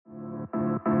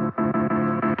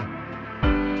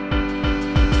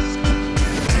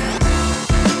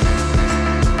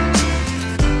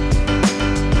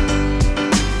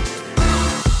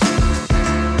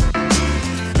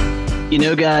You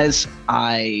know, guys,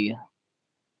 I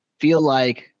feel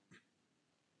like,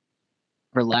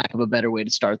 for lack of a better way to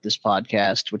start this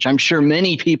podcast, which I'm sure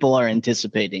many people are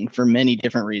anticipating for many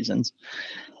different reasons,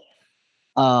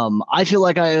 I feel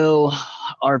like I owe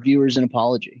our viewers an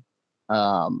apology.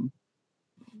 Um,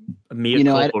 Mea you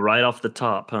know, culpa right off the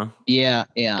top, huh? yeah.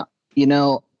 You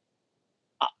know,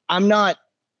 I'm not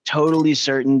totally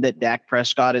certain that Dak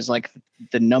Prescott is like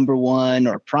the number one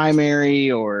or primary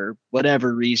or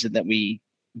whatever reason that we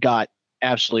got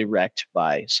absolutely wrecked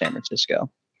by San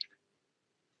Francisco.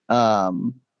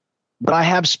 But I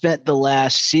have spent the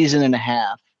last season and a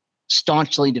half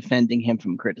staunchly defending him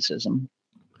from criticism.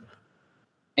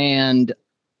 And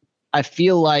I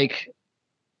feel like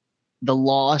the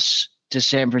loss to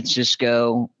San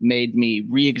Francisco made me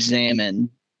re-examine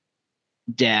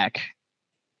Dak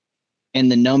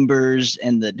and the numbers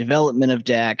and the development of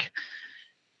Dak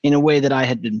in a way that I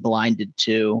had been blinded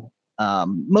to,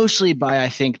 mostly by, I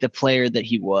think, the player that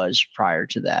he was prior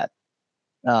to that.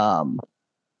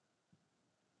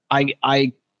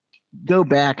 I go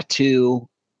back to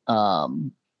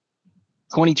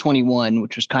 2021,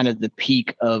 which was kind of the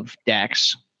peak of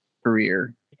Dak's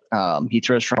career. He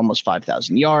throws for almost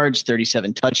 5,000 yards,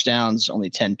 37 touchdowns, only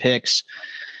 10 picks.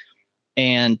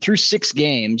 And through 6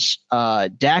 games,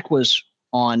 Dak was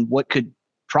on what could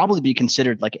probably be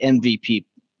considered like MVP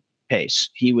pace.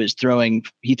 He threw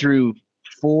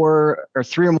 3 or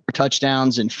more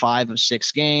touchdowns in 5 of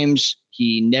 6 games.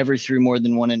 He never threw more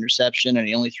than 1 interception, and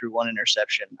he only threw 1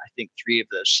 interception, I think, 3 of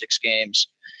those 6 games.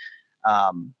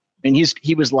 And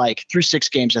he was like, through 6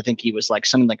 games, I think he was like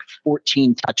something like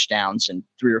 14 touchdowns and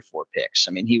 3 or 4 picks.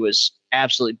 I mean, he was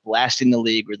absolutely blasting the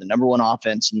league. We're the number 1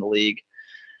 offense in the league.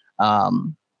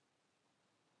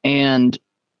 And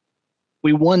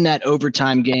we won that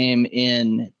overtime game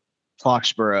in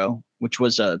Foxborough, which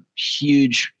was a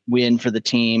huge win for the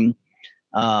team.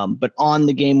 But on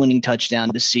the game-winning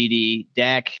touchdown to CD,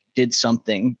 Dak did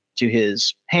something to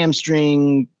his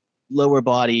hamstring, lower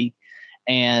body,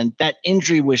 and that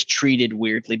injury was treated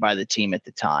weirdly by the team at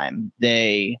the time.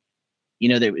 It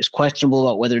was questionable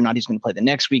about whether or not he's going to play the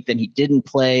next week. Then he didn't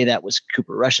play. That was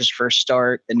Cooper Rush's first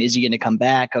start. Then is he going to come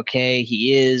back? Okay,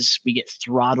 he is. We get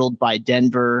throttled by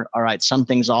Denver. All right,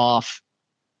 something's off.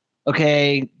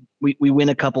 Okay, we win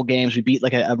a couple games. We beat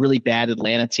like a really bad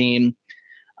Atlanta team.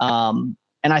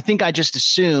 And I think I just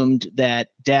assumed that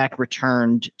Dak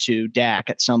returned to Dak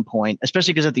at some point,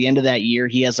 especially because at the end of that year,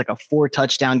 he has like a 4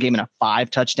 touchdown game and a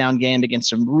 5 touchdown game against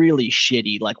some really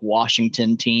shitty like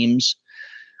Washington teams.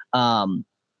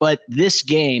 But this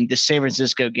game, the San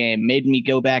Francisco game, made me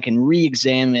go back and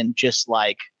re-examine just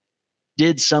like,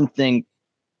 did something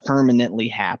permanently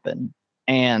happen?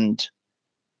 And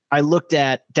I looked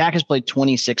at Dak has played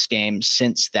 26 games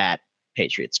since that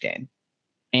Patriots game.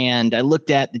 And I looked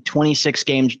at the 26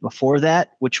 games before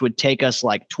that, which would take us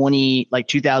like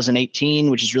 2018,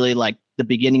 which is really like the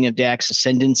beginning of Dak's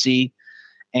ascendancy,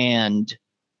 and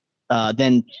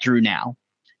then through now.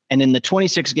 And in the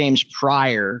 26 games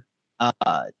prior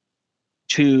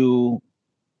to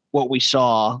what we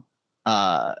saw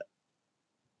that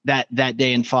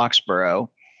day in Foxborough,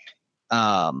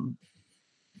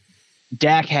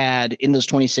 Dak had in those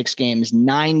 26 games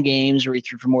 9 games where he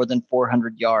threw for more than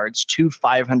 400 yards, 2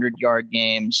 500-yard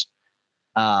games.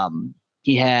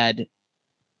 He had,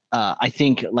 I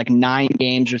think, like 9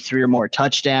 games with 3 or more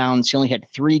touchdowns. He only had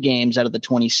 3 games out of the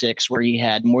 26 where he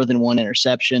had more than 1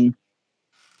 interception.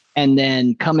 And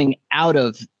then coming out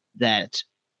of that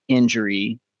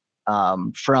injury,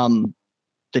 from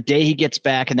the day he gets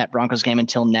back in that Broncos game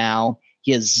until now,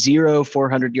 he has 0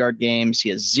 400-yard games. He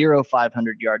has 0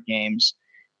 500-yard games.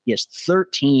 He has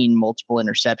 13 multiple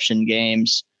interception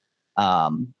games.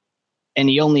 And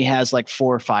he only has like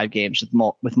 4 or 5 games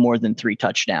with more than 3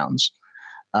 touchdowns.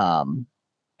 And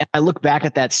I look back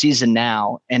at that season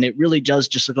now, and it really does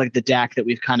just look like the Dak that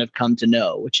we've kind of come to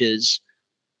know, which is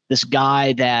this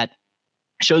guy that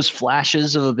shows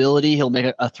flashes of ability. He'll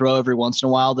make a throw every once in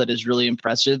a while that is really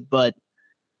impressive, but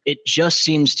it just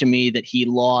seems to me that he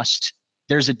lost.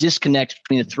 There's a disconnect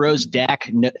between the throws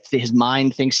Dak, his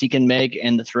mind thinks he can make,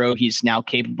 and the throw he's now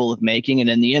capable of making. And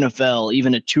in the NFL,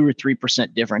 even a 2 or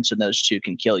 3% difference in those two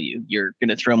can kill you. You're going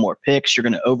to throw more picks. You're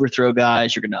going to overthrow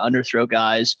guys. You're going to underthrow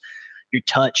guys. Your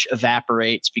touch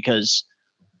evaporates because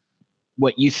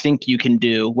what you think you can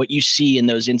do, what you see in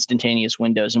those instantaneous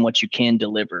windows and what you can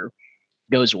deliver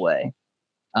goes away.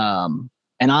 And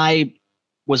I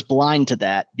was blind to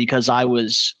that because I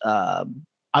was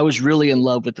really in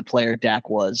love with the player Dak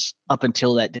was up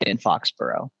until that day in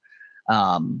Foxborough.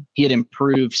 He had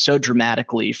improved so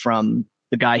dramatically from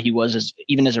the guy he was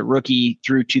even as a rookie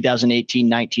through 2018,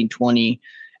 19, 20,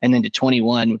 and then to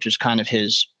 21, which was kind of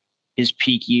his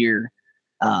peak year.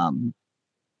 And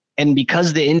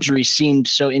because the injury seemed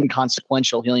so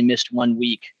inconsequential, he only missed 1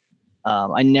 week.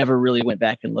 I never really went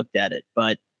back and looked at it,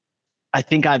 but I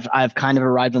think I've kind of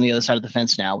arrived on the other side of the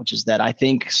fence now, which is that I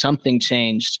think something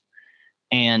changed,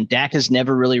 and Dak has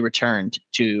never really returned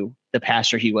to the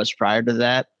passer he was prior to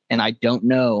that. And I don't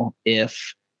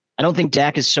think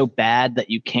Dak is so bad that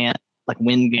you can't like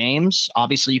win games.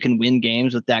 Obviously, you can win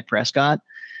games with Dak Prescott,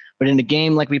 but in a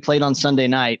game like we played on Sunday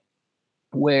night,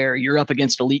 where you're up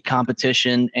against elite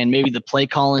competition and maybe the play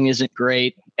calling isn't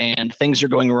great and things are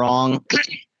going wrong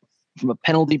from a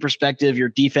penalty perspective, your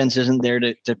defense isn't there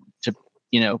to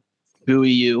buoy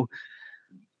you.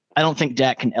 I don't think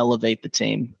Dak can elevate the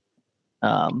team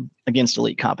against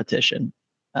elite competition.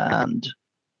 And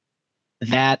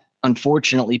that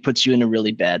unfortunately puts you in a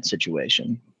really bad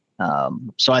situation.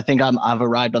 So I think I've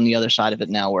arrived on the other side of it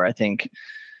now, where I think,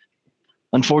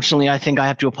 unfortunately, I think I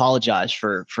have to apologize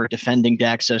for defending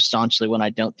Dak so staunchly when I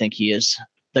don't think he is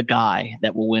the guy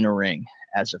that will win a ring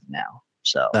as of now.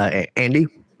 So Andy,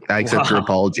 I accept your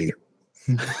apology.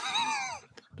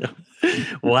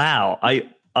 Wow. I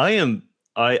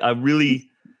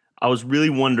was really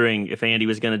wondering if Andy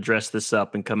was going to dress this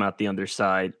up and come out the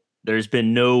underside. There's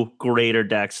been no greater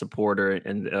Dak supporter,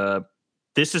 and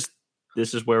this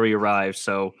is where we arrive.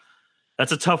 So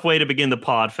that's a tough way to begin the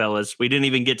pod, fellas. We didn't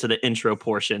even get to the intro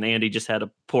portion. Andy just had to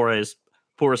pour his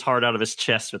heart out of his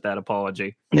chest with that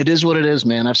apology. It is what it is,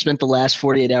 man. I've spent the last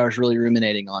 48 hours really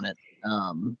ruminating on it.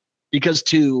 Because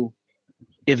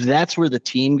if that's where the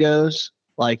team goes,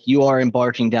 like, you are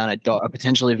embarking down a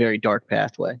potentially very dark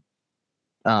pathway.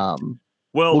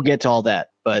 We'll get to all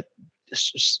that, but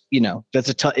it's just,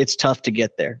 it's tough to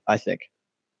get there, I think.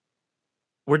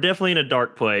 We're definitely in a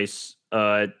dark place.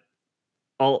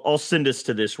 I'll send us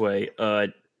to this way.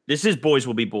 This is Boys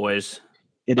Will Be Boys.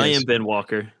 I am Ben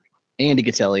Walker. Andy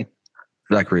Gatelli.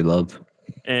 Zachary Love.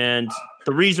 And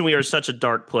the reason we are such a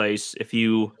dark place, if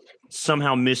you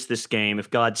somehow missed this game, if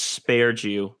God spared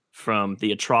you from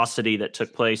the atrocity that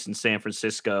took place in San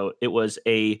Francisco, it was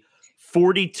a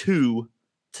 42-10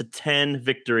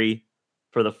 victory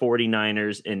for the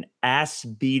 49ers, an ass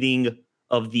beating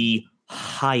of the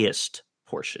highest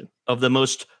portion, of the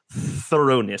most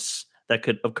thoroughness that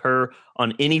could occur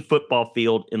on any football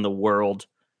field in the world.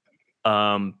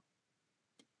 We're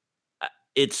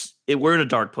in a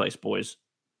dark place, boys.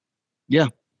 Yeah.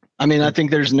 I mean, I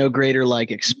think there's no greater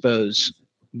expose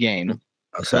game.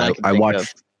 So I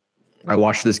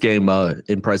watched this game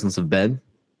in presence of Ben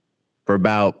for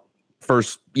about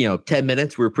first 10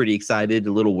 minutes. We were pretty excited,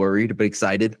 a little worried, but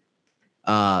excited.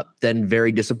 Then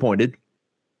very disappointed.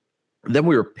 Then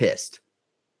we were pissed.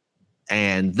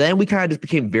 And then we kind of just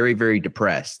became very, very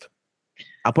depressed.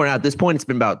 I'll point out at this point, it's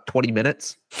been about 20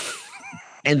 minutes.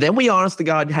 And then we, honest to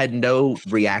God, had no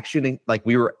reaction. Like,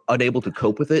 we were unable to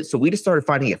cope with it. So we just started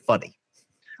finding it funny.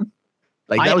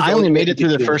 I only made it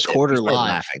through the first quarter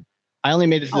live. I only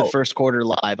made it through the first quarter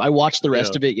live. I watched the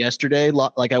rest of it yesterday.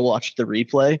 I watched the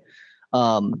replay.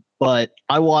 But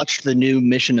I watched the new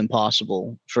Mission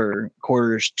Impossible for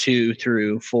quarters 2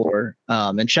 through 4,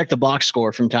 and checked the box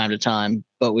score from time to time,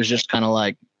 but was just kind of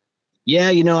like,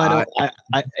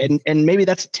 and maybe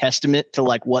that's a testament to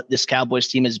what this Cowboys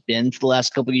team has been for the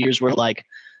last couple of years, where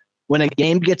when a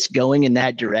game gets going in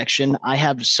that direction, I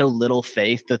have so little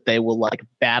faith that they will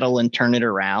battle and turn it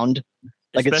around.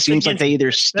 It seems like they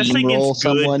either steamroll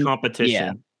someone. Competition.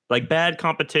 Yeah. Like, bad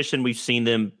competition, we've seen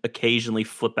them occasionally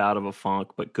flip out of a funk,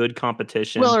 but good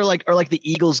competition. Well, or like the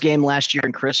Eagles game last year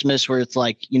in Christmas, where it's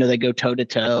they go toe to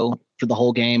toe for the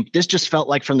whole game. This just felt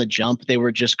like from the jump they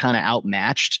were just kind of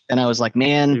outmatched, and I was like,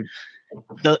 man,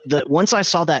 the once I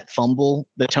saw that fumble,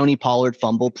 the Tony Pollard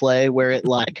fumble play, where it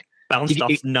bounced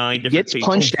off 9 different gets people.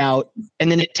 punched out,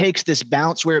 and then it takes this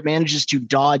bounce where it manages to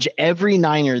dodge every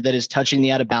Niner that is touching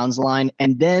the out of bounds line,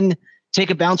 and then take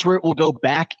a bounce where it will go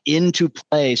back into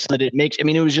play so that it makes,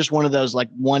 it was just one of those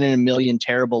 1 in a million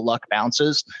terrible luck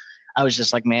bounces. I was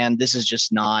just like, man, this is just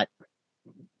not,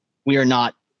 we are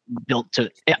not built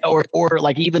to, or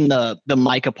even the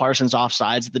Micah Parsons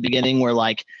offsides at the beginning where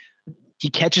he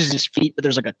catches his feet, but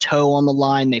there's a toe on the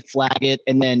line, they flag it.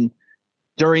 And then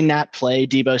during that play,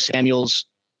 Deebo Samuel's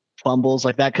fumbles,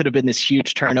 that could have been this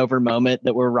huge turnover moment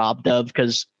that we're robbed of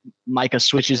because Micah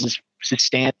switches his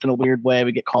stance in a weird way.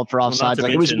 We get called for offsides.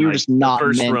 We were just not. The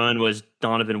first run was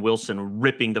Donovan Wilson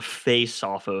ripping the face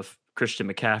off of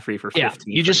Christian McCaffrey for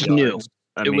 15. You just knew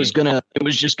it was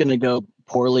just gonna go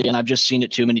poorly, and I've just seen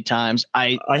it too many times.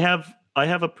 I have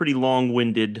a pretty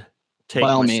long-winded take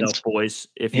by all myself, means, boys.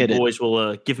 If you boys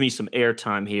will give me some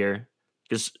airtime here,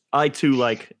 because I too,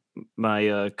 like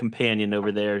companion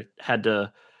over there had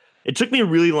to. It took me a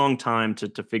really long time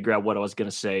to figure out what I was going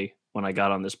to say when I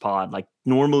got on this pod. Like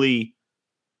normally,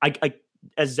 I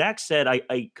as Zach said,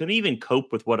 I couldn't even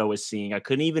cope with what I was seeing. I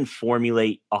couldn't even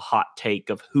formulate a hot take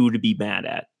of who to be mad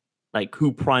at, like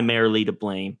who primarily to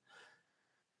blame.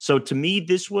 So to me,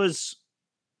 this was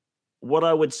what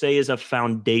I would say is a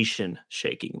foundation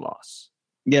shaking loss.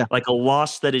 Yeah. Like a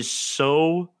loss that is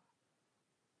so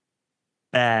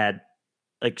bad,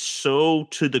 like so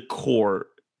to the core,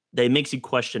 that it makes you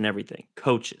question everything.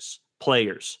 Coaches,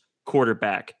 players,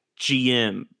 quarterback,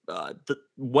 GM,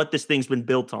 what this thing's been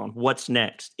built on, what's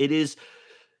next. It is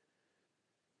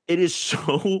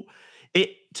so,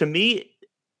 to me,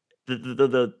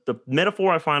 the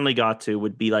metaphor I finally got to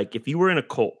would be like if you were in a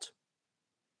cult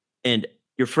and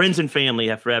your friends and family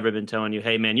have forever been telling you,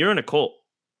 hey man, you're in a cult.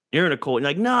 You're in a cult. You're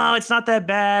like, no, it's not that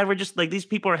bad. We're just like, these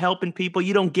people are helping people.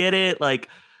 You don't get it. Like,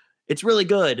 it's really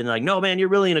good. And like, no, man, you're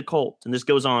really in a cult. And this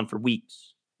goes on for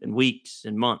weeks and weeks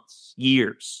and months,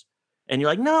 years. And you're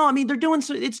like, no, I mean,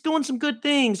 it's doing some good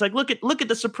things. Like, look at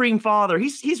the Supreme Father.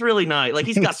 He's really nice. Like,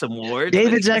 he's got some wards.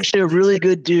 David's actually a really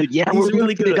good dude. Yeah, he's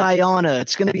really good. The Guyana.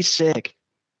 It's going to be sick.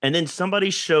 And then somebody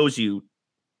shows you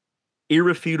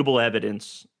irrefutable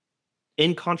evidence,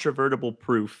 incontrovertible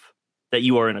proof that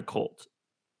you are in a cult.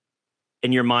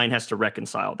 And your mind has to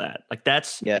reconcile that. Like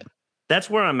that's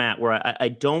where I'm at, where I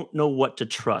don't know what to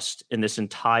trust in this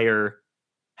entire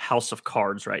house of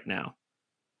cards right now.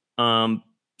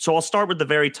 So I'll start with the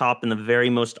very top and the very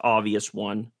most obvious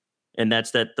one. And that's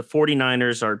that the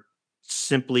 49ers are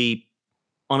simply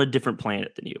on a different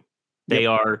planet than you. They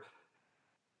are.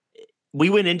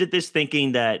 We went into this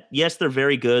thinking that, yes, they're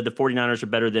very good. The 49ers are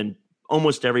better than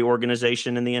almost every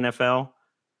organization in the NFL.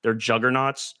 They're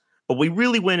juggernauts. But we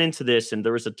really went into this, and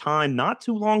there was a time not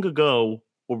too long ago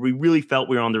where we really felt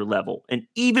we were on their level. And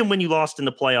even when you lost in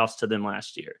the playoffs to them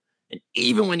last year, and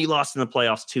even when you lost in the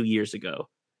playoffs 2 years ago,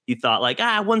 you thought like,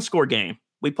 one score game.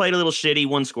 We played a little shitty,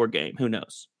 one score game. Who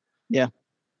knows? Yeah.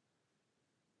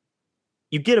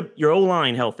 You get your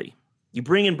O-line healthy. You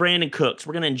bring in Brandon Cooks.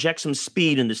 We're going to inject some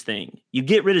speed in this thing. You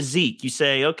get rid of Zeke. You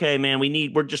say, okay, man,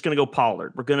 we're just going to go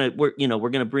Pollard. We're going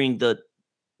to bring the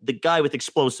guy with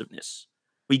explosiveness.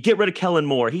 We get rid of Kellen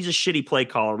Moore. He's a shitty play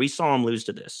caller. We saw him lose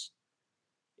to this.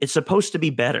 It's supposed to be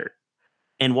better.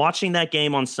 And watching that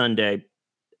game on Sunday,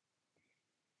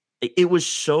 it was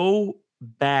so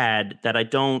bad that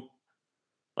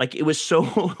it was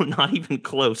so not even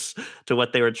close to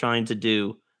what they were trying to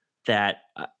do that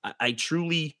I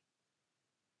truly,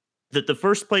 that the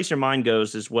first place your mind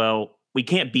goes is, well, we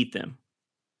can't beat them.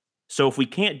 So if we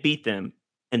can't beat them,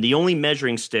 and the only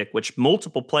measuring stick, which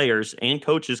multiple players and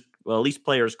coaches, well, at least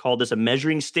players, call this a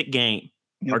measuring stick game.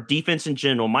 Yep. Our defense in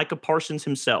general, Micah Parsons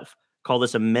himself, called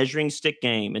this a measuring stick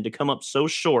game. And to come up so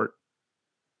short,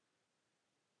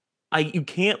 you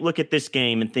can't look at this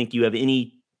game and think you have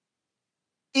any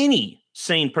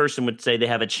sane person would say they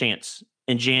have a chance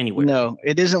in January. No,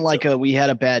 it isn't like we had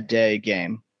a bad day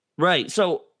game. Right.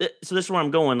 So this is where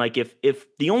I'm going. Like if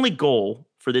the only goal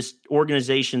for this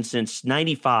organization since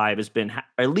 95 has been,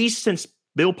 at least since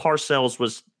Bill Parcells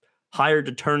was hired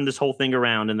to turn this whole thing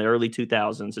around in the early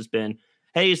 2000s, has been,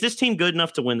 hey, is this team good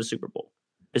enough to win the Super Bowl?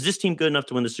 Is this team good enough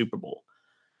to win the Super Bowl?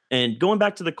 And going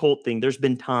back to the Colt thing, there's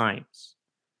been times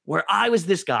where I was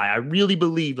this guy. I really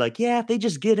believed, like, yeah, if they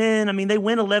just get in, I mean, they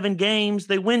win 11 games,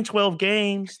 they win 12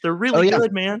 games. They're really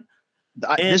good, man.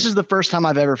 This is the first time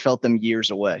I've ever felt them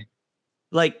years away.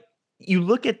 Like, you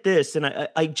look at this, and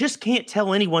I just can't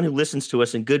tell anyone who listens to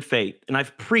us in good faith, and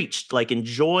I've preached, like,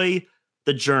 enjoy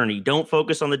the journey. Don't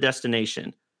focus on the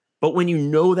destination. But when you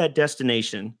know that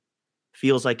destination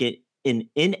feels like an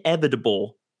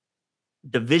inevitable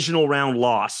divisional round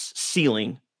loss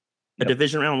ceiling, a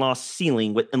division round loss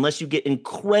ceiling, unless you get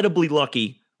incredibly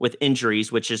lucky with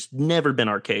injuries, which has never been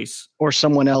our case. Or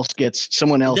someone else that's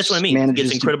what I mean. manages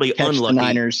gets incredibly to catch unlucky. The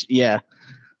Niners. Yeah.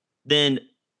 Then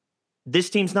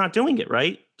this team's not doing it,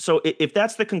 right? So if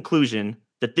that's the conclusion,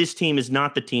 that this team is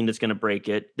not the team that's going to break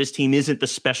it, this team isn't the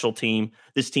special team,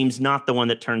 this team's not the one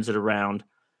that turns it around,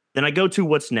 then I go to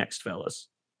what's next, fellas.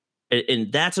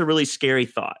 And that's a really scary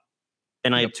thought.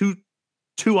 And I have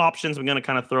two options I'm going to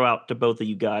kind of throw out to both of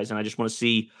you guys, and I just want to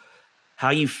see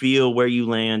how you feel, where you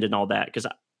land, and all that, because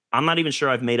I'm not even sure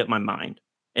I've made up my mind.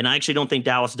 And I actually don't think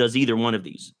Dallas does either one of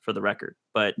these, for the record.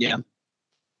 But yeah.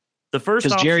 The first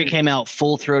because Jerry came out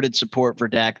full-throated support for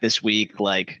Dak this week.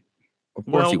 Like, of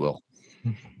course he will.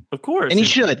 Of course. And he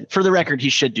should. For the record, he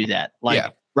should do that. Like,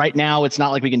 right now, it's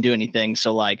not like we can do anything.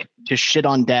 So, like, to shit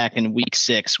on Dak in week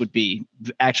 6 would be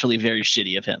actually very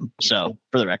shitty of him. So,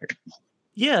 for the record.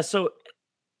 Yeah, so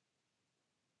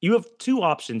you have two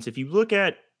options. If you look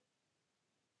at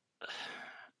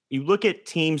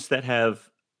teams that have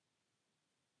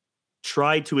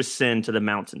tried to ascend to the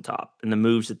mountaintop and the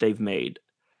moves that they've made,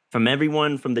 from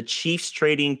everyone from the Chiefs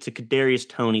trading to Kadarius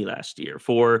Toney last year,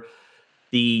 for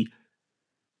the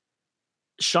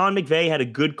Sean McVay had a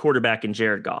good quarterback in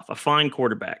Jared Goff, a fine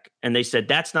quarterback, and they said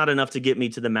that's not enough to get me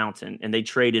to the mountain, and they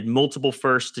traded multiple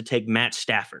firsts to take Matt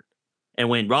Stafford. And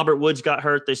when Robert Woods got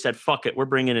hurt, they said, fuck it, we're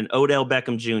bringing in Odell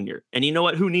Beckham Jr. And you know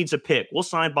what? Who needs a pick? We'll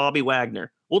sign Bobby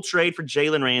Wagner. We'll trade for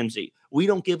Jalen Ramsey. We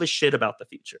don't give a shit about the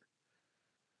future.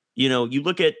 You know, you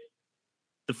look at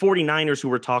the 49ers who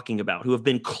we're talking about, who have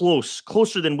been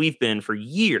closer than we've been for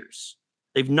years.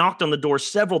 They've knocked on the door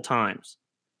several times.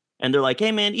 And they're like,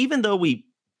 hey, man, even though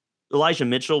Elijah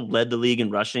Mitchell led the league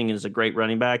in rushing and is a great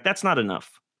running back, that's not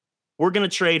enough. We're going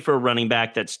to trade for a running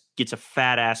back that gets a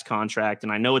fat ass contract.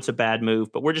 And I know it's a bad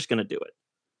move, but we're just going to do it.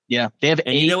 Yeah. They have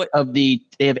they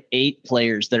have 8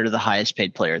 players that are the highest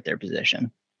paid player at their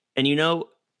position. And you know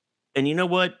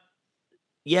what?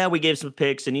 Yeah, we gave some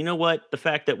picks. And you know what? The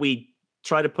fact that we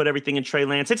try to put everything in Trey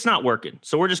Lance, it's not working.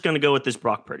 So we're just going to go with this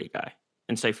Brock Purdy guy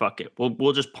and say, fuck it.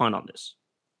 We'll just punt on this.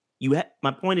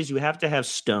 My point is you have to have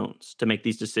stones to make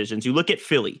these decisions. You look at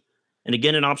Philly. And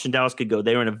again, an option Dallas could go.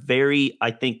 They were in a very,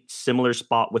 I think, similar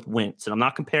spot with Wentz. And I'm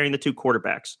not comparing the two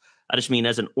quarterbacks. I just mean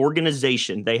as an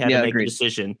organization, they had to make a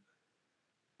decision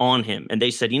on him. And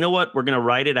they said, you know what? We're going to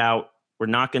write it out. We're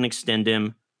not going to extend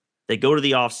him. They go to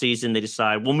the offseason. They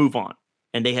decide, we'll move on.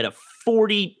 And they had a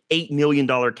 $48 million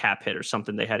cap hit or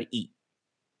something they had to eat.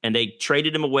 And they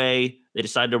traded him away. They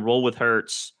decided to roll with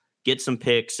Hurts, get some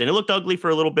picks. And it looked ugly for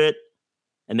a little bit.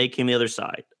 And they came the other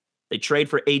side. They trade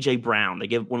for A.J. Brown. They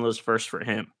give one of those firsts for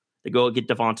him. They go get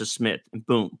Devonta Smith, and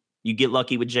boom. You get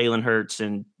lucky with Jalen Hurts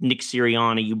and Nick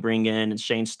Sirianni you bring in and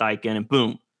Shane Steichen, and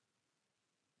boom.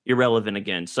 You're relevant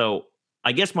again. So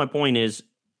I guess my point is,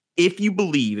 if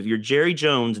you're Jerry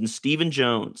Jones and Stephen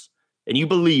Jones, and you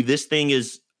believe this thing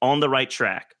is on the right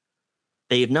track,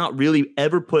 they have not really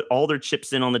ever put all their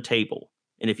chips in on the table.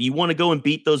 And if you want to go and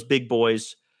beat those big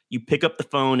boys, you pick up the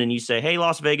phone and you say, hey,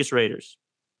 Las Vegas Raiders.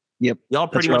 Yep. Y'all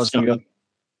pretty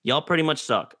much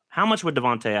suck. How much would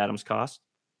Devontae Adams cost?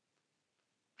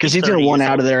 Because he's going to want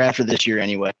out of there after this year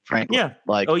anyway, frankly. Yeah.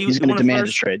 He's going to demand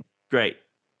a trade. Great.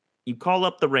 You call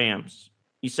up the Rams.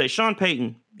 You say, Sean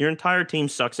Payton, your entire team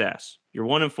sucks ass. You're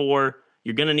 1-4.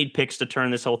 You're going to need picks to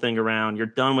turn this whole thing around. You're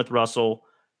done with Russell.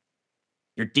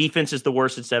 Your defense is the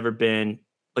worst it's ever been.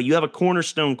 But you have a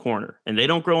cornerstone corner, and they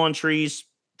don't grow on trees.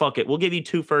 Fuck it. We'll give you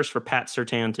 2 firsts for Pat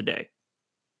Surtain today.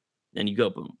 And you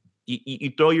go, boom.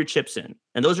 You throw your chips in.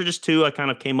 And those are just 2 I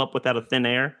kind of came up with out of thin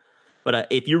air. But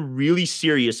if you're really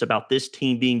serious about this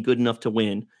team being good enough to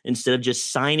win, instead of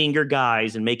just signing your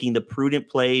guys and making the prudent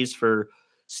plays for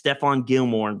Stephon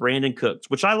Gilmore and Brandon Cooks,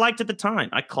 which I liked at the time,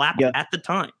 I clapped at the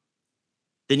time,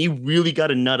 then you really got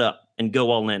to nut up and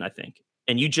go all in, I think.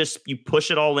 And you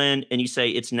push it all in and you say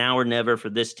it's now or never for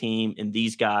this team and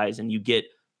these guys, and you get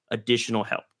additional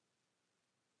help.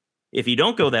 If you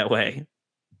don't go that way,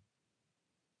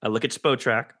 I look at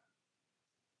Spotrac.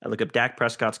 I look up Dak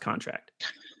Prescott's contract.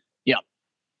 Yeah.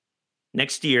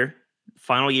 Next year,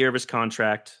 final year of his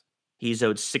contract, he's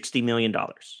owed $60 million.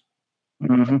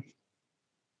 Mm-hmm.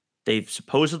 They've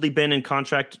supposedly been in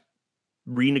contract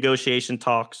renegotiation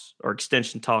talks or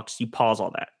extension talks. You pause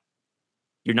all that.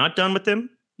 You're not done with him.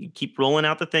 You keep rolling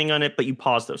out the thing on it, but you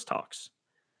pause those talks.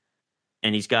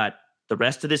 And he's got the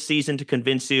rest of this season to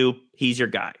convince you he's your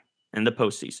guy in the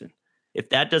postseason. If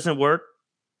that doesn't work,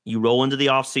 you roll into the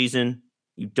offseason,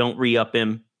 you don't re-up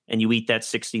him, and you eat that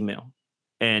 $60 million.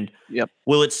 And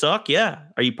will it suck? Yeah.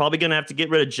 Are you probably going to have to get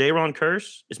rid of Jaron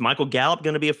Kearse? Is Michael Gallup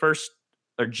going to be a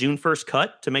June 1st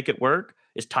cut to make it work?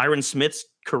 Is Tyron Smith's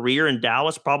career in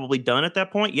Dallas probably done at that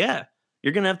point? Yeah.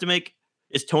 You're going to have to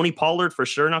is Tony Pollard for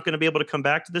sure not going to be able to come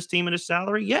back to this team at his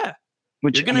salary? Yeah.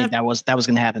 That was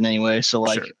going to happen anyway. So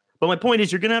sure. But my point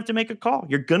is you're going to have to make a call.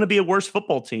 You're going to be a worse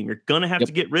football team. You're going to have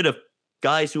to get rid of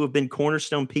guys who have been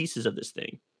cornerstone pieces of this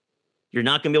thing. You're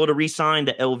not going to be able to re-sign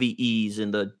the LVEs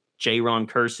and the Jaron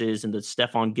Kearses and the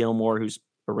Stephon Gilmore, who's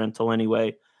parental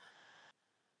anyway.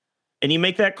 And you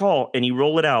make that call and you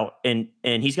roll it out, and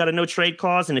he's got a no trade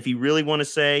clause. And if you really want to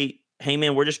say, hey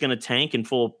man, we're just going to tank and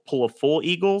pull a full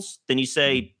Eagles, then you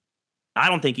say, I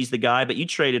don't think he's the guy, but you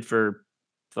traded for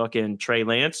fucking Trey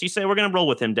Lance. You say, we're going to roll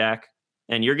with him, Dak.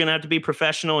 And you're going to have to be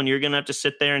professional and you're going to have to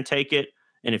sit there and take it.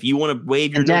 And if you want to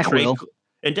waive your no trade,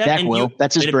 Dak will.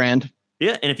 That's his brand.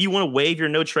 Yeah, and if you want to waive your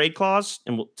no trade clause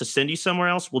and to send you somewhere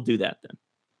else, we'll do that then.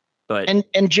 But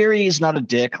and Jerry is not a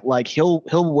dick. Like he'll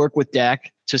work with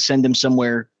Dak to send him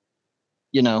somewhere,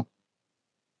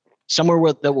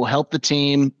 somewhere that will help the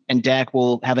team, and Dak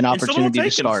will have an opportunity to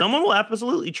start. Someone will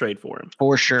absolutely trade for him.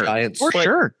 For sure. For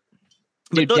sure.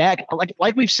 Dude, Dak,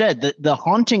 like we've said, the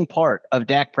haunting part of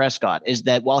Dak Prescott is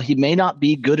that while he may not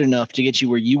be good enough to get you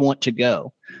where you want to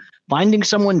go, finding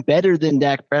someone better than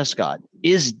Dak Prescott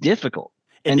is difficult.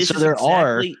 And so there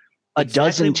are a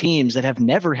dozen teams that have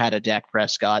never had a Dak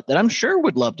Prescott that I'm sure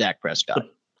would love Dak Prescott.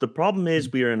 The problem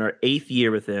is we are in our 8th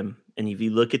year with him. And if you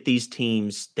look at these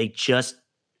teams,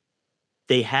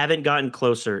 they haven't gotten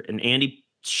closer. And Andy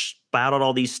spouted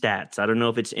all these stats. I don't know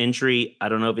if it's injury. I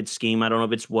don't know if it's scheme. I don't know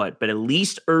if it's what. But at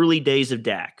least early days of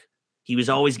Dak, he was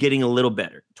always getting a little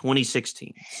better.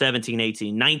 2016, 17,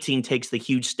 18, 19 takes the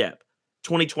huge step.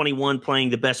 2021 playing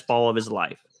the best ball of his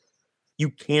life. You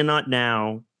cannot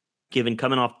now, given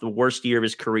coming off the worst year of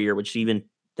his career, which even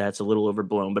that's a little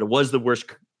overblown, but it was the worst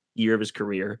year of his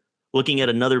career, looking at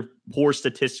another poor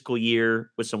statistical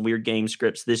year with some weird game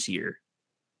scripts this year.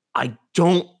 I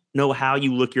don't know how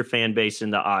you look your fan base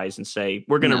in the eyes and say,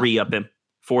 we're going to re-up him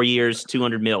 4 years,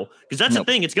 200 mil. Because that's the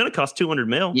thing. It's going to cost 200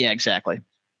 mil. Yeah, exactly.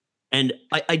 And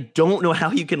I don't know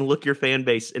how you can look your fan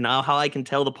base and how I can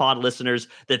tell the pod listeners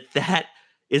that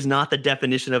is not the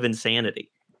definition of insanity.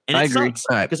 And I agree.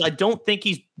 Because I don't think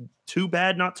he's too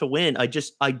bad not to win.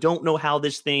 I don't know how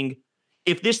this thing,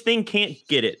 if this thing can't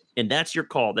get it, and that's your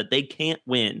call, that they can't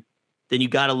win, then you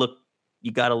got to look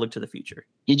to the future.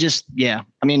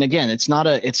 I mean, again, it's not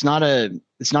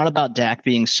about Dak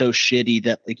being so shitty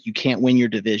that like you can't win your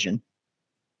division.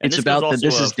 And it's about that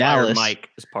this is Dallas. Mike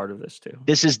is part of this too.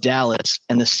 This is Dallas,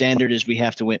 and the standard is we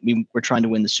have to win. We're trying to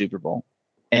win the Super Bowl.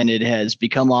 And it has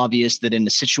become obvious that in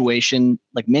a situation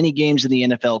like many games in the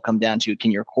NFL come down to,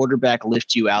 can your quarterback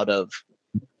lift you out of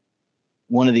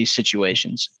one of these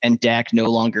situations? And Dak no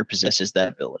longer possesses that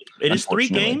ability. It is 3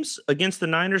 games against the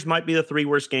Niners might be the 3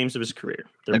 worst games of his career.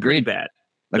 They're pretty bad.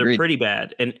 They're pretty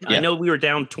bad. And I know we were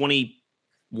down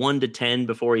 21-10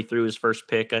 before he threw his first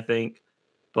pick, I think.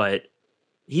 But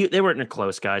they weren't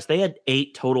close, guys. They had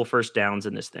 8 total first downs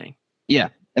in this thing. Yeah.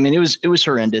 I mean, it was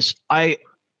horrendous.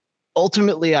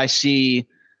 Ultimately, I see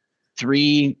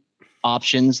 3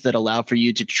 options that allow for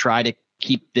you to try to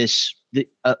keep this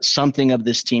something of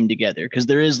this team together, because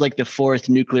there is like the 4th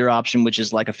nuclear option, which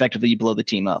is like effectively you blow the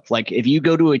team up. Like if you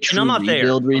go to a true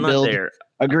rebuild,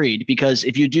 agreed. Because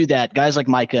if you do that, guys like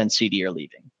Micah and CD are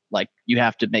leaving. Like you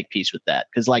have to make peace with that,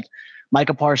 because like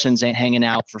Micah Parsons ain't hanging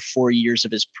out for 4 years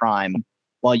of his prime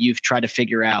while you've tried to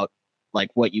figure out like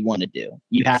what you want to do.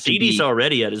 You have CD's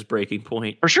already at his breaking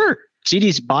point for sure.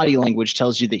 CD's body language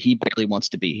tells you that he barely wants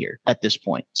to be here at this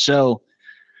point. So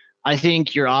I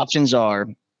think your options are,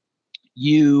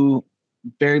 you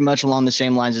very much along the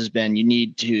same lines as Ben, you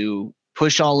need to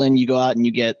push all in. You go out and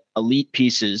you get elite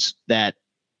pieces that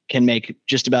can make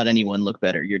just about anyone look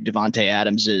better. Your Devontae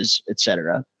Adamses, et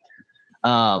cetera.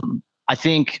 I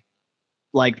think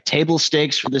like table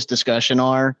stakes for this discussion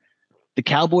are, the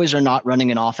Cowboys are not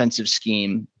running an offensive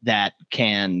scheme that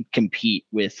can compete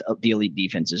with the elite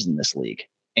defenses in this league.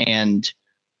 And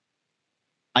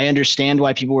I understand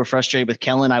why people were frustrated with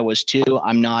Kellen. I was too.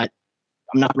 I'm not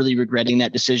really regretting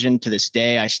that decision to this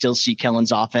day. I still see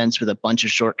Kellen's offense with a bunch of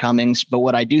shortcomings. But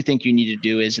what I do think you need to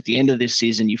do is at the end of this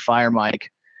season, you fire Mike,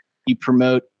 you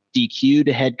promote DQ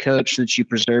to head coach so that you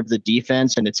preserve the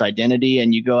defense and its identity,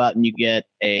 and you go out and you get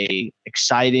a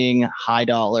exciting high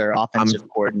dollar offensive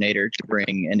coordinator to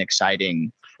bring an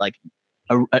exciting, like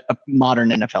a modern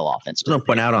NFL offense. I'm going to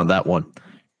point out on that one.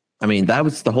 I mean, that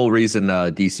was the whole reason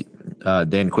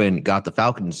Dan Quinn got the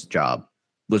Falcons job,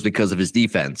 was because of his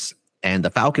defense. And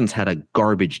the Falcons had a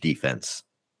garbage defense.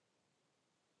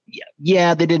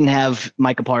 Yeah, they didn't have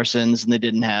Micah Parsons, and they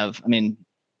didn't have,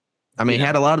 he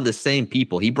had a lot of the same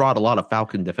people. He brought a lot of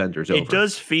Falcon defenders over. It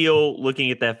does feel,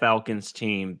 looking at that Falcons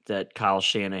team, that Kyle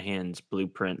Shanahan's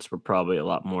blueprints were probably a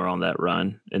lot more on that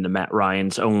run. And the Matt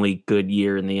Ryan's only good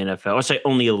year in the NFL, I say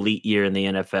only elite year in the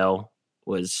NFL,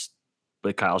 was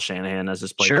with Kyle Shanahan as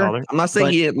his play caller. I'm not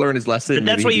saying he didn't learn his lesson. But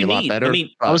that's what you need. Better.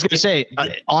 I was going to say,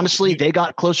 honestly, they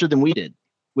got closer than we did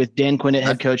with Dan Quinn at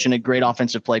head coach and a great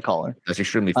offensive play caller. That's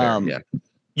extremely fair. Yeah.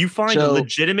 You find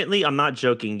legitimately, I'm not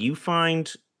joking, you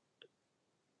find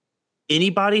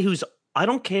anybody who's, I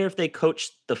don't care if they coach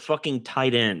the fucking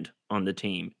tight end on the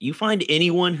team. You find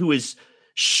anyone who has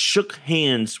shook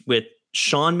hands with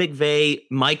Sean McVay,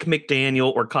 Mike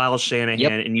McDaniel, or Kyle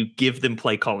Shanahan, and you give them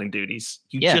play calling duties.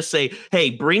 You just say,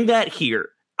 hey, bring that here.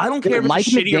 I don't care if Mike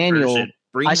it's a shittier McDaniel,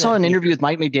 version. I saw an interview with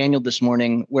Mike McDaniel this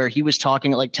morning where he was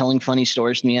talking, like telling funny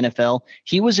stories from the NFL.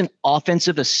 He was an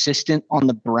offensive assistant on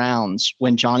the Browns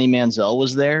when Johnny Manziel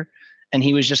was there. And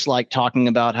he was just like talking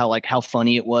about how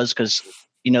funny it was because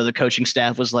the coaching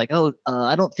staff was like, oh,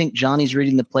 I don't think Johnny's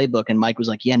reading the playbook. And Mike was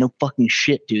like, yeah, no fucking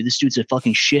shit, dude. This dude's a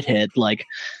fucking shithead. Like,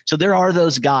 so there are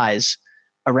those guys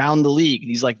around the league,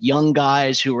 these like young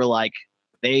guys who were like,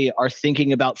 they are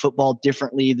thinking about football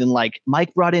differently than like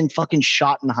Mike brought in fucking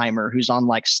Schottenheimer, who's on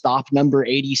like stop number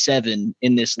 87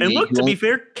 in this league. And look, to be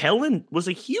fair, Kellen was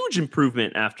a huge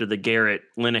improvement after the Garrett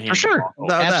Linehan. For sure.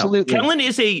 No, absolutely. Kellen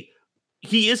is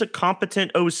a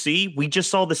competent OC. We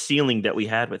just saw the ceiling that we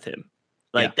had with him.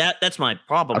 Like that's my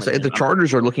problem. I'll say the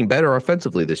Chargers are looking better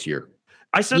offensively this year.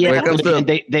 I said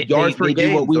they yards per game,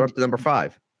 do what we they're up to number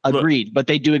 5. Agreed, but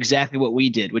they do exactly what we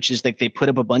did, which is like they put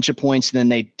up a bunch of points and then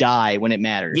they die when it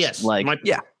matters. Yes,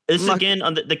 This again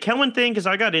on the Kellen thing, because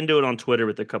I got into it on Twitter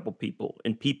with a couple people,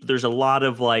 and there's a lot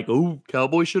of like, oh,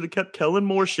 Cowboys should have kept Kellen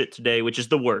more shit today, which is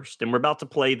the worst. And we're about to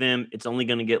play them. It's only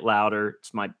going to get louder.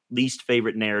 It's my least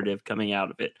favorite narrative coming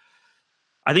out of it.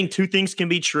 I think 2 things can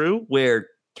be true where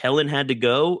Kellen had to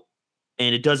go,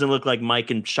 and it doesn't look like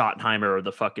Mike and Schottenheimer are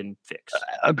the fucking fix.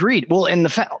 Agreed. Well,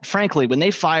 and frankly, when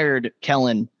they fired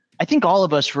Kellen, I think all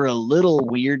of us were a little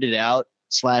weirded out /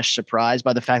 surprised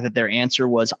by the fact that their answer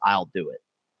was, I'll do it.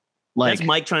 Like, that's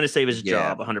Mike trying to save his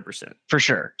job 100%. For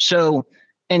sure. So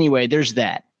anyway, there's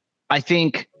that. I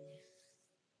think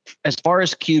as far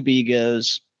as QB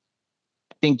goes,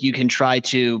 I think you can try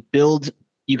to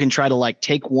like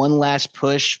take one last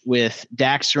push with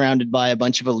Dak surrounded by a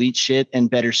bunch of elite shit and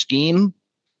better scheme.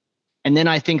 And then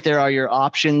I think there are your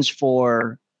options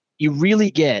for, you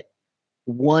really get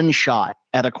one shot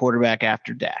at a quarterback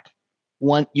after Dak.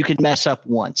 You could mess up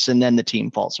once and then the team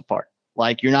falls apart.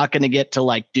 Like, you're not going to get to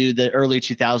like do the early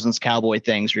 2000s Cowboy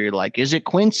things where you're like, is it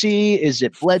Quincy? Is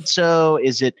it Bledsoe?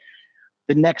 Is it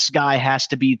the next guy has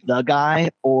to be the guy?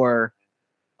 Or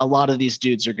a lot of these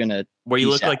dudes are going to where you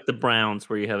look like the Browns,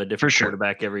 where you have a different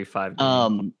quarterback every 5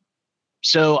 games.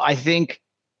 So I think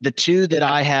the 2 that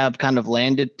I have kind of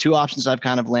landed, 2 options I've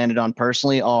kind of landed on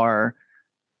personally are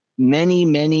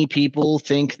many people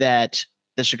think that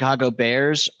the Chicago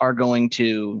Bears are going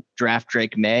to draft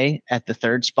Drake May at the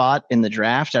 3rd spot in the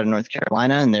draft out of North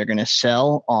Carolina, and they're going to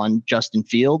sell on Justin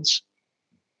Fields.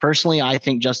 Personally, I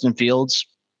think Justin Fields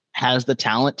has the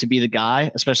talent to be the guy,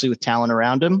 especially with talent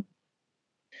around him.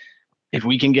 If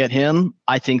we can get him,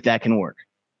 I think that can work.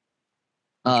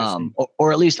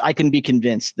 Or at least I can be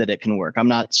convinced that it can work. I'm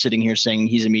not sitting here saying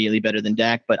he's immediately better than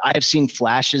Dak, but I have seen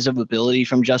flashes of ability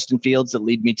from Justin Fields that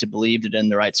lead me to believe that in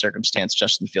the right circumstance,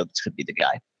 Justin Fields could be the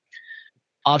guy.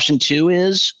 Option 2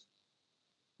 is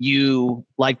you,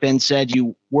 like Ben said,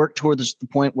 you work towards the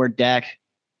point where Dak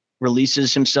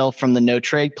releases himself from the no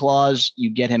trade clause. You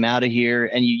get him out of here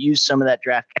and you use some of that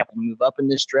draft capital to move up in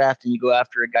this draft, and you go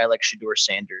after a guy like Shedeur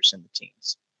Sanders in the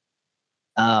teens.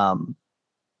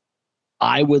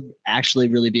 I would actually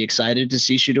really be excited to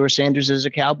see Shedeur Sanders as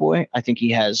a Cowboy. I think he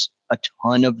has a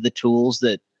ton of the tools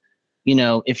that,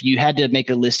 if you had to make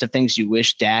a list of things you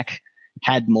wish Dak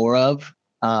had more of,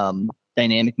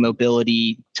 dynamic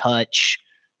mobility, touch,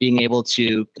 being able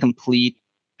to complete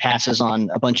passes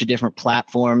on a bunch of different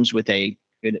platforms with a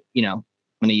good, I'm going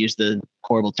to use the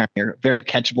horrible term here, very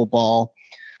catchable ball.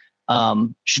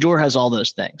 Shedeur has all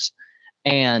those things.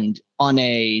 And on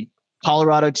a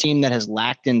Colorado team that has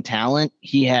lacked in talent,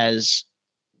 he has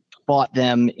fought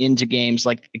them into games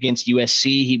like against USC.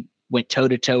 He went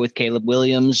toe-to-toe with Caleb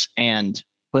Williams and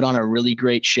put on a really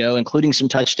great show, including some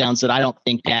touchdowns that I don't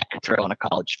think Dak could throw on a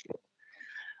college field.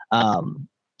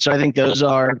 So I think those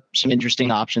are some interesting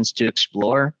options to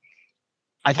explore.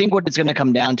 I think what it's going to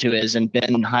come down to is, and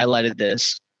Ben highlighted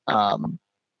this,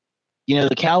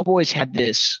 the Cowboys had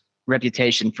this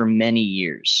reputation for many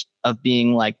years of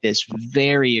being like this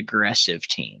very aggressive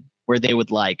team where they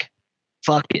would like,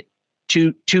 fuck it,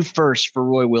 two firsts for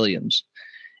Roy Williams.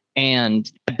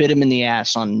 And I bit him in the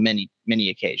ass on many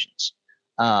occasions.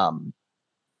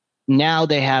 Now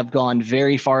they have gone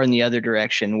very far in the other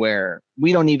direction where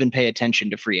we don't even pay attention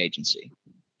to free agency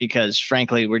because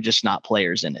frankly, we're just not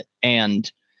players in it.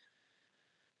 And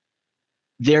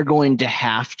they're going to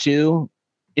have to,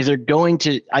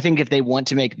 I think if they want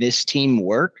to make this team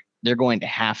work, they're going to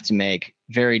have to make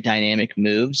very dynamic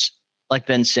moves. Like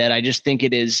Ben said, I just think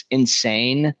it is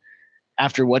insane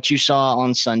after what you saw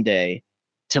on Sunday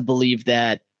to believe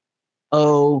that,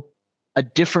 a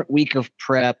different week of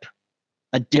prep,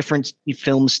 a different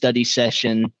film study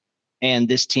session, and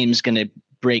this team's going to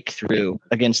break through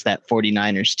against that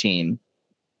 49ers team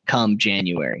come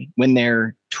January when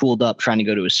they're tooled up trying to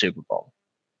go to a Super Bowl.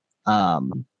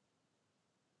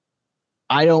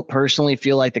 I don't personally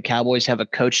feel like the Cowboys have a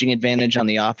coaching advantage on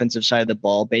the offensive side of the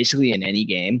ball, basically in any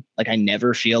game. Like I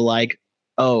never feel like,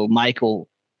 Michael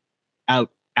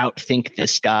outthink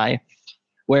this guy.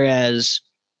 Whereas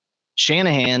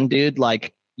Shanahan, dude,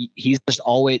 like he's just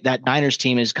always that Niners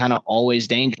team is kind of always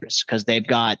dangerous because they've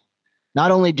got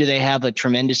not only do they have a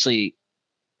tremendously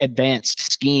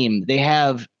advanced scheme,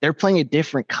 they're playing a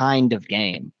different kind of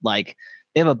game. Like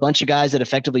they have a bunch of guys that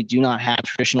effectively do not have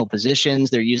traditional positions.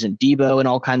 They're using Debo in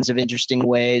all kinds of interesting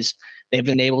ways. They've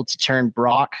been able to turn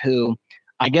Brock, who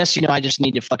I guess, I just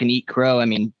need to fucking eat crow. I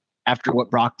mean, after what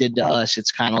Brock did to us,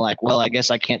 it's kind of like, well, I guess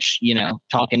I can't,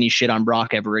 talk any shit on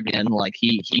Brock ever again. Like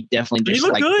he definitely just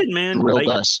looked good, man. Drilled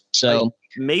us. So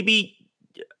maybe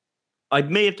I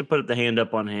may have to put the hand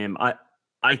up on him.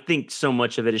 I think so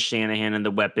much of it is Shanahan and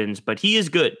the weapons, but he is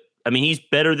good. I mean, he's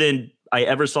better than I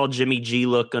ever saw Jimmy G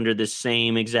look under the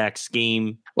same exact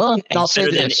scheme. Well, I'll say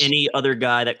better this. than any other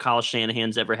guy that Kyle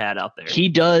Shanahan's ever had out there. He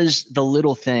does the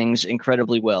little things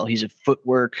incredibly well. He's a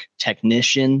footwork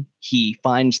technician. He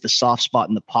finds the soft spot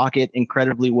in the pocket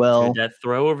incredibly well. Dude, that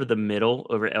throw over the middle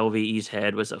over LVE's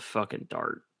head was a fucking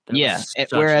dart.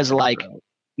 Whereas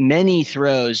many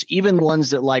throws, even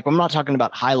ones that I'm not talking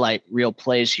about highlight real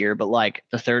plays here, but like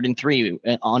the 3rd and 3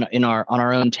 on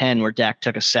our own 10 where Dak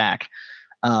took a sack.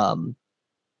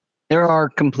 There are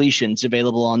completions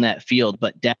available on that field,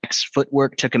 but Dak's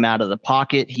footwork took him out of the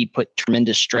pocket. He put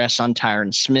tremendous stress on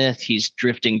Tyron Smith. He's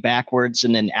drifting backwards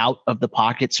and then out of the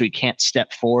pocket, so he can't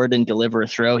step forward and deliver a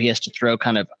throw. He has to throw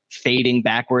kind of fading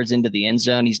backwards into the end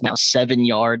zone. He's now 7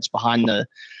 yards behind the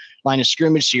line of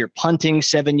scrimmage, so you're punting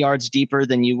 7 yards deeper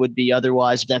than you would be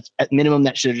otherwise. That's at minimum,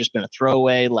 that should have just been a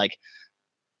throwaway. Like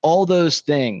all those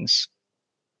things,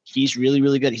 he's really,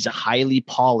 really good. He's a highly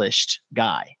polished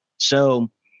guy. So,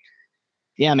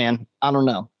 yeah, man, I don't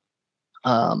know.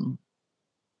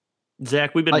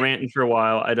 Zach, we've been ranting for a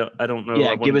while. I don't know. Yeah,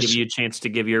 I want to give you a chance to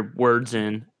give your words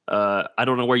in. I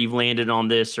don't know where you've landed on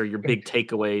this or your big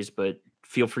takeaways, but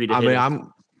feel free to.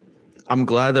 I'm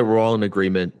glad that we're all in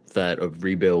agreement that a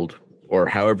rebuild or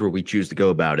however we choose to go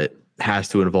about it has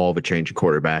to involve a change of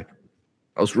quarterback.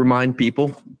 I'll just remind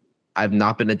people, I've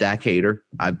not been a Dak hater.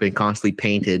 I've been constantly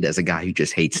painted as a guy who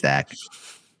just hates Dak.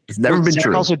 It's never been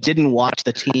true. Dak also didn't watch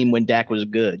the team when Dak was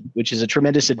good, which is a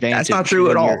tremendous advantage. That's not true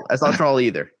at all. That's not true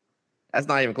either. That's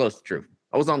not even close to true.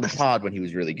 I was on the pod when he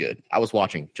was really good. I was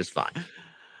watching just fine.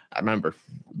 I remember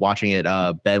watching it.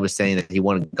 Ben was saying that he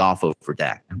wanted Goff over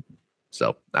Dak.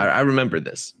 So I remember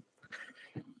this.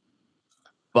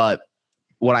 But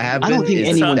what I have been, I don't think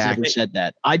anyone's Dak, ever said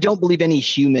that. I don't believe any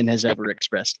human has ever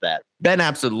expressed that. Ben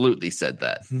absolutely said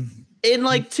that. In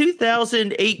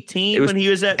 2018 when he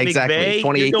was at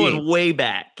McVay, you're going way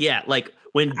back. Yeah, like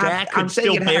when Dak could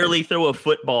still barely throw a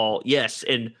football. Yes,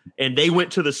 and they went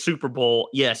to the Super Bowl.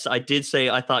 Yes, I did say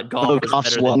I thought Goff was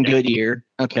better one than good year.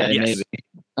 Okay, yes. maybe.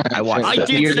 I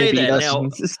did say that. Now,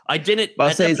 I didn't.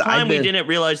 At the time, we didn't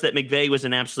realize that McVay was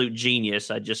an absolute genius.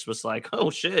 I just was like, "Oh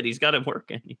shit, he's got it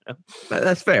working."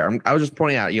 That's fair. I was just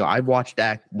pointing out. I've watched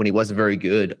Dak when he wasn't very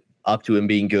good, up to him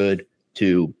being good,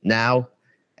 to now,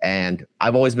 and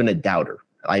I've always been a doubter.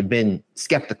 I've been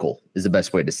skeptical, is the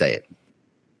best way to say it.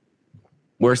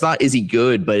 Where it's not, is he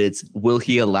good, but it's, will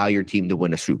he allow your team to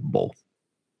win a Super Bowl?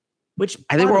 Which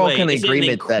I think we're all kind of in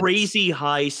agreement that crazy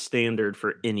high standard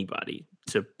for anybody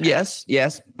to pass.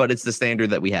 Yes, but it's the standard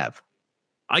that we have.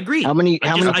 I agree. How many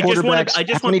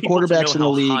quarterbacks in the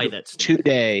league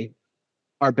today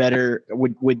are better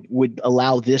would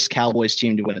allow this Cowboys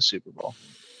team to win a Super Bowl?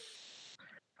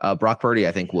 Brock Purdy,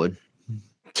 I think, would.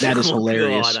 That is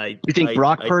hilarious. You think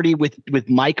Brock Purdy with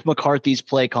Mike McCarthy's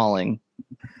play calling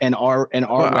and our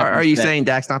are you saying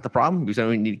Dak's not the problem? You saying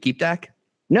we need to keep Dak?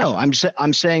 No,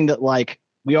 I'm saying that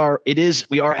we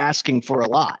are asking for a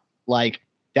lot. Like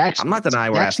Dak's. I'm not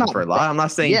denying we're asking for a lot. I'm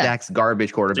not saying Dak's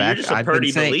garbage quarterback. So you're just a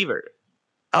Purdy believer.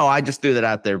 Oh, I just threw that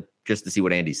out there just to see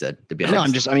what Andy said. To be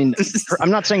honest, I'm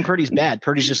not saying Purdy's bad.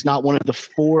 Purdy's just not one of the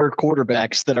 4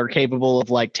 quarterbacks that are capable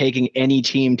of taking any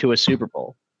team to a Super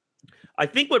Bowl. I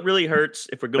think what really hurts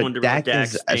if we're going to Dak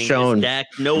Dak's has thing shown is Dak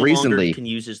no longer can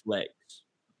use his legs.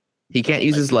 He can't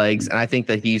use his legs, and I think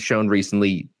that he's shown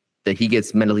recently that he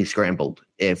gets mentally scrambled.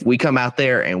 If we come out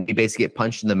there and we basically get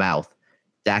punched in the mouth,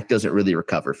 Dak doesn't really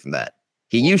recover from that.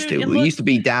 He used to. He used to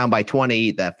be down by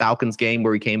 20, that Falcons game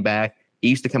where he came back. He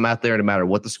used to come out there no matter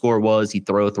what the score was, he'd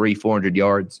throw 300-400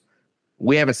 yards.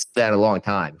 We haven't seen that in a long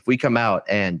time. If we come out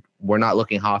and we're not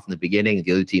looking hot from the beginning,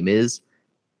 the other team is,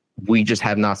 we just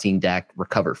have not seen Dak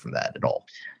recover from that at all.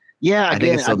 Yeah, I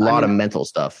think it's a lot of mental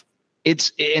stuff.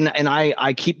 It's and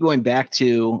I keep going back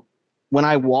to when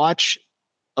I watch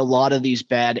a lot of these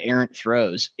bad errant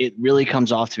throws, it really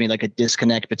comes off to me like a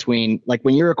disconnect between,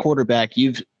 when you're a quarterback,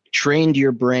 you've trained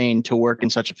your brain to work in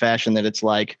such a fashion that it's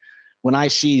like, when I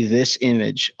see this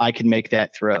image, I can make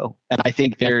that throw. And I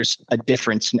think there's a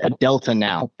difference, a delta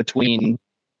now between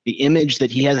the image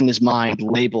that he has in his mind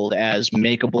labeled as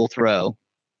makeable throw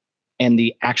and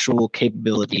the actual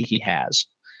capability he has.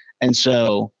 And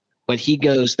so, but he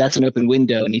goes, that's an open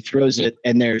window, and he throws it,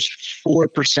 and there's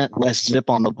 4% less zip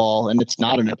on the ball, and it's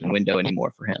not an open window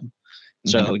anymore for him.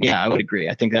 So yeah, I would agree.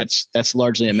 I think that's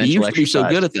largely a mental He used to be exercise. so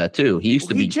good at that too. He used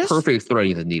to be perfect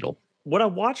throwing the needle. What I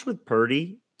watched with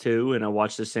Purdy too, and I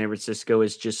watched the San Francisco,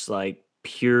 is just like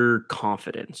pure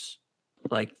confidence.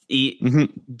 Like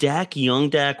Dak, young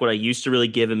Dak, what I used to really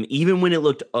give him, even when it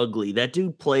looked ugly, that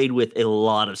dude played with a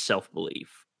lot of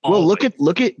self-belief. Well, look at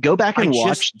go back and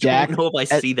watch Dak. I don't know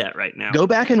if I see that right now. Go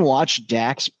back and watch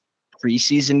Dak's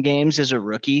preseason games as a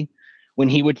rookie when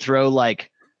he would throw like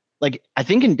I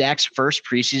think in Dak's first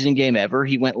preseason game ever,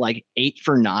 he went like 8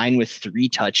 for 9 with 3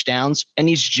 touchdowns, and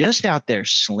he's just out there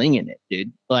slinging it,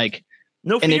 dude. Like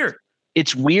no fear.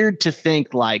 It's weird to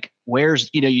think like,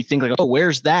 you think like, oh,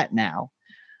 where's that now?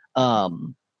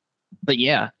 But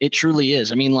yeah, it truly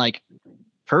is. I mean, like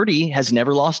Purdy has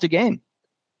never lost a game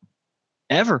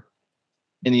ever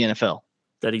in the NFL.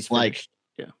 That he's finished.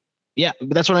 Like, yeah,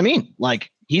 but that's what I mean.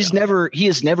 Like he has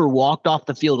never walked off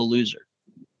the field a loser.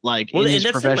 Like in his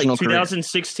professional career.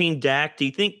 2016 Dak. Do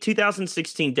you think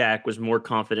 2016 Dak was more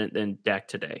confident than Dak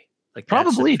today? Like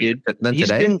probably, dude.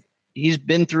 He's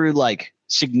been through like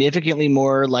significantly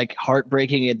more like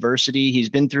heartbreaking adversity. He's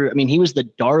been through. I mean, he was the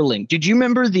darling. Did you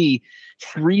remember the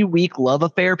 3-week love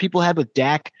affair people had with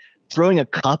Dak throwing a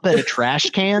cup at a trash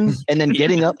can and then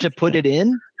getting up to put it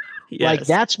in? Yes. Like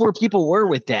that's where people were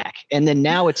with Dak. And then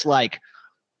now it's like,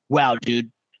 wow,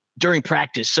 dude. During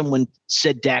practice, someone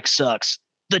said Dak sucks.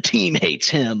 The team hates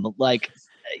him. Like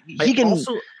he can.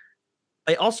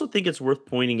 I also think it's worth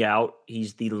pointing out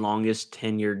he's the longest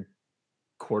tenured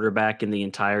quarterback in the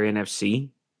entire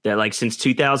NFC. That like since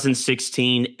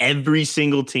 2016, every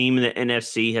single team in the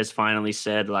NFC has finally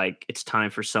said like it's time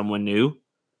for someone new.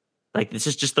 Like this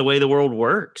is just the way the world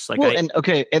works. Like and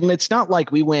it's not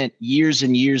like we went years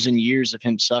and years and years of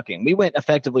him sucking. We went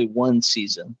effectively one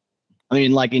season. I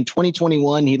mean, like in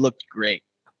 2021, he looked great.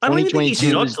 I don't even think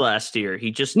he sucked last year. He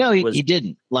just he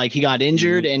didn't. Like he got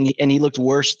injured and he looked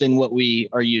worse than what we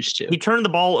are used to. He turned the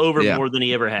ball over more than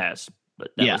he ever has,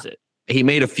 but that was it. He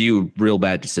made a few real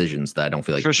bad decisions that I don't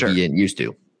feel like he didn't used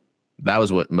to. That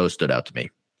was what most stood out to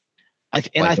me. I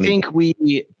think we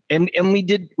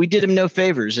did him no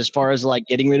favors as far as like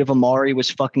getting rid of Amari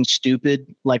was fucking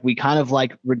stupid. Like we kind of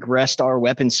like regressed our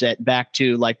weapon set back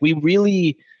to like we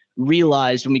really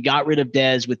realized when we got rid of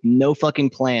Dez with no fucking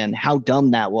plan how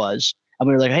dumb that was. And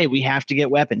we were like, hey, we have to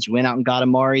get weapons. We went out and got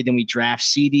Amari. Then we draft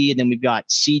CD. And then we've got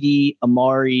CD,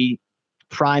 Amari,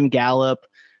 Prime Gallup.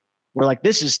 We're like,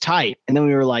 this is tight. And then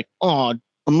we were like, oh,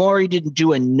 Amari didn't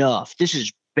do enough. This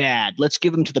is bad. Let's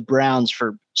give him to the Browns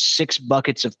for 6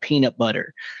 buckets of peanut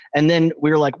butter. And then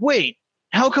we were like, wait,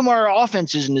 how come our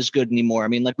offense isn't as good anymore? I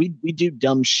mean, like we do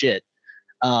dumb shit.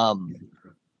 But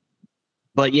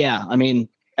yeah, I mean,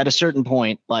 at a certain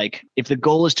point, like if the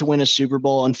goal is to win a Super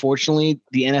Bowl, unfortunately,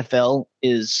 the NFL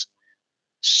is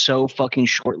so fucking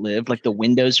short-lived. Like the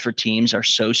windows for teams are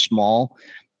so small.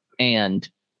 And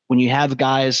when you have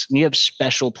guys, when you have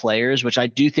special players, which I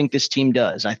do think this team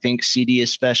does. I think CD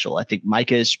is special. I think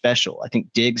Micah is special. I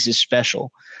think Diggs is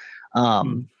special.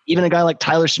 Even a guy like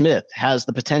Tyler Smith has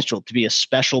the potential to be a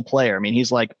special player. I mean,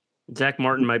 he's like Zach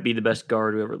Martin might be the best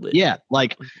guard who ever lived. Yeah,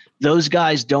 like those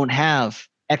guys don't have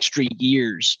extra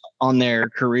years on their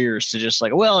careers to just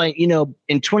like, well, in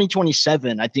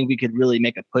 2027, I think we could really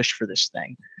make a push for this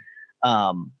thing.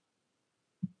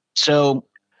 So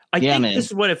I think this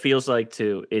is what it feels like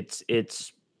too. It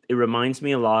reminds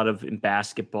me a lot of in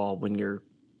basketball when you're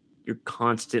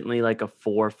constantly like a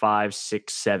 4, 5,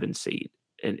 6, 7 seed,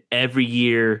 and every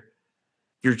year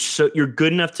you're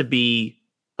good enough to be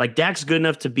like Dak's good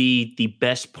enough to be the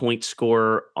best point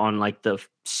scorer on like the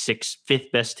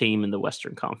 5th best team in the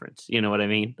Western Conference. You know what I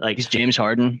mean? Like he's James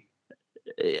Harden.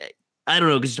 I don't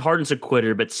know because Harden's a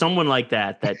quitter, but someone like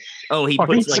that he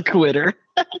Harden's puts like a quitter.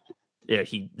 Yeah,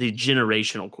 the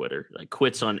generational quitter, like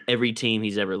quits on every team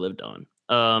he's ever lived on.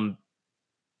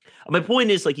 My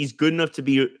point is like he's good enough to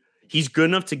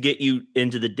get you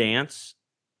into the dance,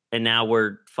 and now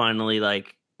we're finally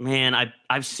like, man,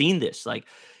 I've seen this. Like,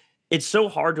 it's so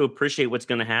hard to appreciate what's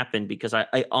going to happen because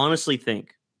I honestly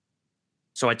think.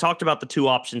 So I talked about the 2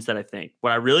 options that I think.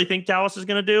 What I really think Dallas is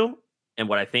going to do, and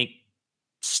what I think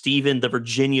Steven, the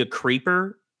Virginia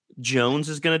Creeper Jones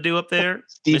is going to do up there.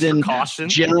 Steven Caution.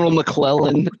 General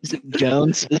McClellan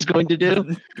Jones is going to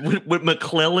do. What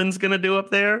McClellan's going to do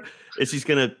up there is he's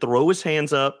going to throw his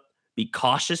hands up, be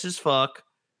cautious as fuck.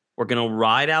 We're going to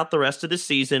ride out the rest of the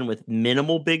season with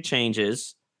minimal big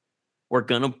changes. We're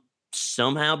going to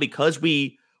somehow, because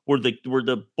we we're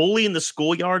the bully in the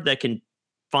schoolyard that can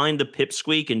find the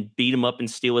pipsqueak and beat him up and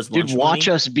steal his lunch Dude, watch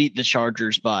money. us beat the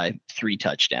Chargers by 3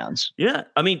 touchdowns. Yeah,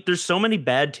 I mean, there's so many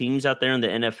bad teams out there in the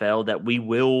NFL that we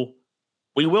will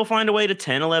find a way to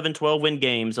 10, 11, 12 win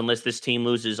games unless this team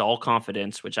loses all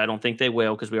confidence, which I don't think they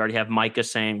will because we already have Micah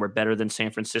saying we're better than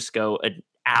San Francisco an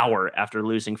hour after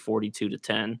losing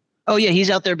 42-10. Oh, yeah, he's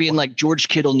out there being like, George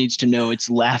Kittle needs to know it's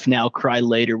laugh now, cry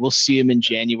later. We'll see him in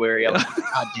January. I was like,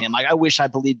 God damn, I wish I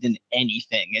believed in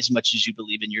anything as much as you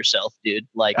believe in yourself, dude.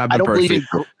 Like, I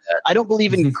don't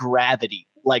believe in gravity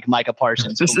like Micah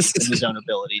Parsons believes in his own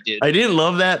ability, dude. I didn't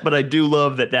love that, but I do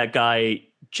love that guy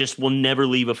just will never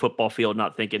leave a football field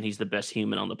not thinking he's the best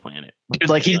human on the planet. Dude,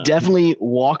 like he definitely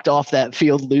walked off that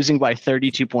field losing by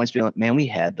 32 points, being like, man, we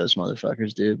had those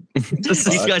motherfuckers, dude.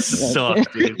 These guys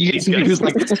suck, dude. He was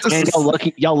like, man,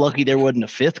 y'all lucky there wasn't a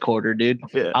 5th quarter, dude.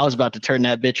 Yeah. I was about to turn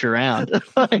that bitch around.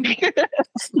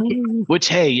 Which,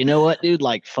 hey, you know what, dude?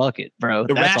 Like, fuck it, bro.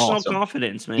 Irrational awesome.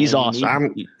 Confidence, man. He's awesome.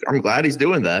 I'm glad he's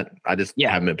doing that. I just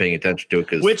haven't been paying attention to it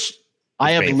because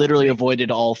I have literally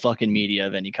avoided all fucking media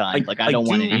of any kind. I don't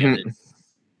want any of it.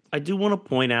 I do want to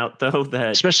point out, though, that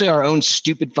especially our own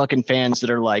stupid fucking fans that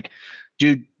are like,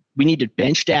 dude, we need to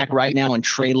bench Dak right now and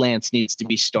Trey Lance needs to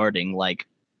be starting. Like,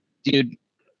 dude,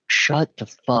 shut the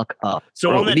fuck up.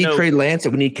 So we need Trey Lance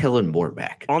and we need Kellen Moore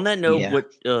back. On that note,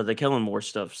 what the Kellen Moore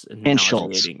stuff's and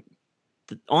Schultz.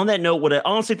 On that note, what I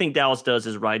honestly think Dallas does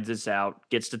is rides this out,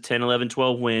 gets to 10, 11,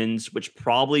 12 wins, which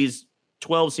probably is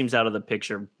 12 seems out of the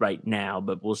picture right now,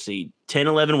 but we'll see. 10,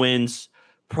 11 wins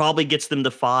probably gets them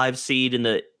the 5 seed in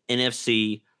the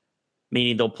NFC,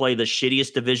 meaning they'll play the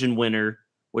shittiest division winner,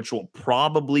 which will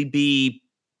probably be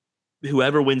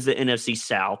whoever wins the NFC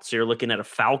South. So you're looking at a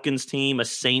Falcons team, a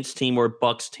Saints team, or a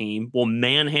Bucks team. We'll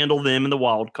manhandle them in the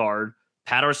wild card,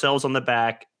 pat ourselves on the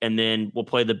back, and then we'll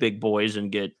play the big boys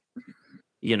and get,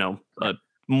 a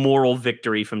moral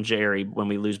victory from Jerry when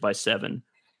we lose by 7.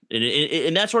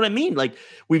 And that's what I mean. Like,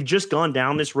 we've just gone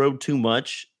down this road too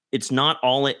much. It's not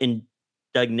all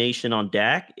indignation on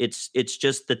Dak. It's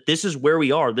just that this is where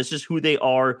we are. This is who they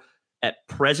are at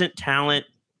present talent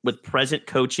with present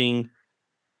coaching.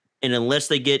 And unless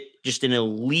they get just an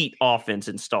elite offense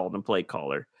installed and play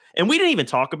caller. And we haven't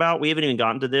even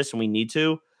gotten to this, and we need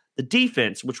to. The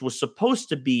defense, which was supposed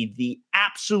to be the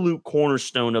absolute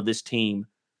cornerstone of this team,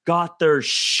 got their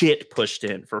shit pushed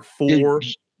in for 4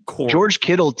 quarters. George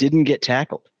Kittle didn't get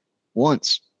tackled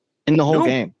once in the whole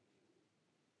game.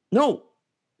 No,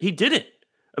 he didn't.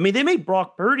 I mean, they made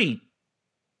Brock Purdy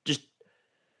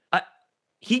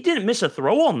he didn't miss a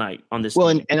throw all night on this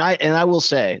team. And I will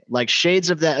say, like,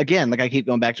 shades of that again, like I keep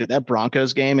going back to that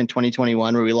Broncos game in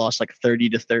 2021 where we lost like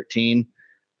 30-13.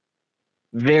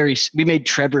 We made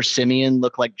Trevor Siemian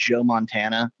look like Joe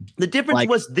Montana. The difference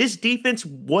was this defense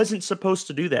wasn't supposed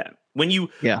to do that. When you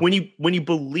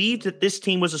believed that this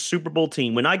team was a Super Bowl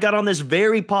team, when I got on this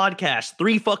very podcast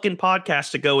 3 fucking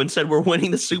podcasts ago and said we're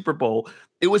winning the Super Bowl,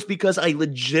 it was because I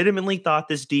legitimately thought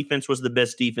this defense was the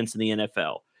best defense in the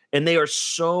NFL. And they are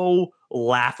so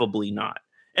laughably not.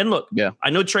 And look, I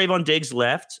know Trayvon Diggs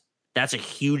left. That's a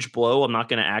huge blow. I'm not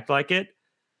going to act like it.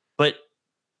 But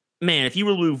man, if you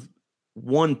remove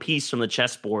one piece from the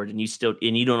chessboard and you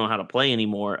don't know how to play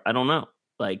anymore, I don't know.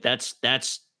 Like that's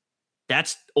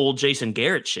old Jason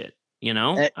Garrett shit,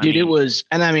 Dude, it was,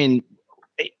 and I mean,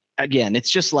 again,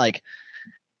 it's just like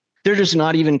they're just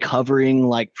not even covering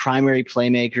like primary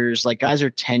playmakers. Like guys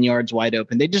are 10 yards wide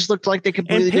open. They just looked like they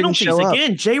completely didn't show up.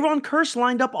 Again, Jaron Kearse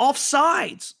lined up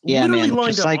offsides. Yeah, literally man,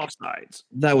 lined up like, offsides.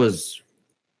 That was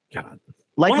God.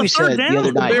 Like we said the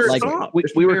other night, like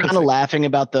we were kind of laughing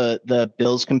about the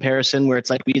Bills comparison where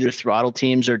it's like we either throttle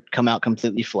teams or come out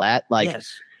completely flat. Like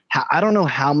I don't know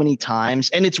how many times,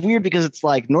 and it's weird because it's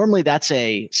like normally that's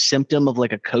a symptom of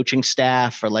like a coaching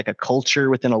staff or like a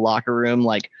culture within a locker room.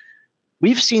 Like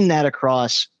we've seen that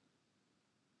across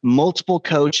multiple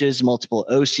coaches, multiple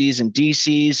OCs and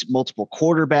DCs, multiple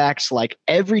quarterbacks. Like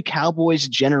every Cowboys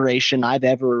generation I've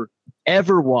ever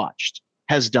watched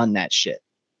has done that shit.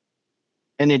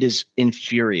 And it is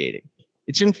infuriating.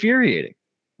 It's infuriating.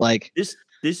 Like this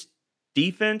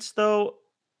defense, though.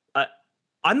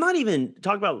 I'm not even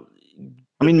talking about.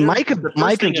 I mean,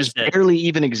 Micah just barely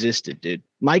even existed, dude.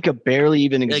 Micah barely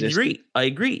even existed. I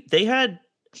agree. They had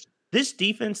this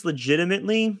defense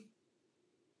legitimately.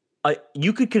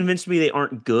 You could convince me they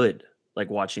aren't good. Like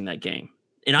watching that game,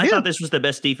 and I thought this was the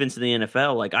best defense in the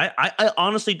NFL. Like I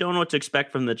honestly don't know what to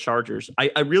expect from the Chargers.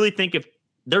 I really think if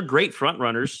they're great front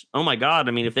runners. Oh my God.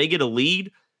 I mean, if they get a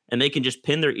lead and they can just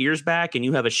pin their ears back and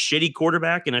you have a shitty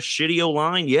quarterback and a shitty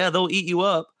O-line, they'll eat you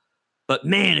up. But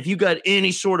man, if you got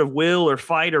any sort of will or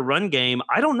fight or run game,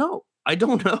 I don't know. I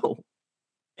don't know.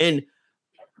 And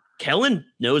Kellen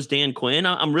knows Dan Quinn.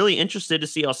 I'm really interested to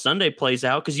see how Sunday plays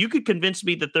out, because you could convince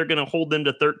me that they're going to hold them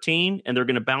to 13 and they're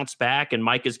going to bounce back and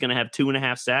Mike is going to have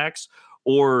 2.5 sacks,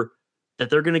 or that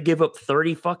they're going to give up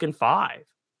 30-5.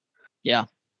 Yeah.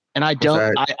 And I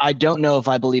don't know if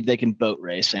I believe they can boat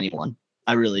race anyone.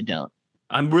 I really don't.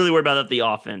 I'm really worried about the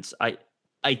offense.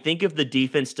 I think if the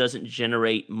defense doesn't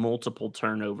generate multiple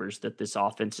turnovers, that this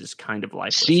offense is kind of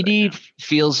lifeless. CD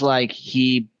feels like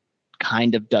he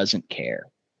kind of doesn't care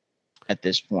at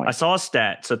this point. I saw a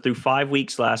stat. So through 5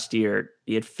 weeks last year,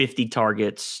 he had 50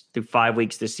 targets. Through 5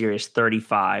 weeks this year, he has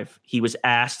 35. He was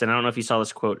asked, and I don't know if you saw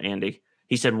this quote, Andy.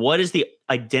 He said, "What is the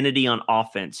identity on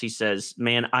offense?" He says,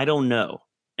 "Man, I don't know."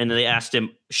 And then they asked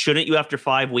him, "Shouldn't you after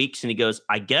 5 weeks?" And he goes,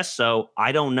 "I guess so.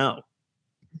 I don't know."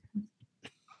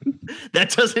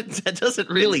 That doesn't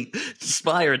really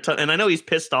inspire a ton. And I know he's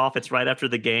pissed off. It's right after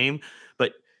the game,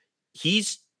 but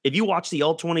if you watch the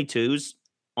all 22s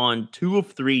on 2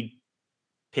 of 3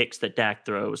 picks that Dak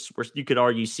throws, where you could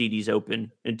argue CD's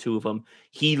open in 2 of them,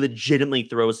 he legitimately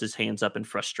throws his hands up in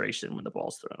frustration when the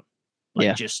ball's thrown.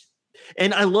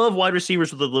 And I love wide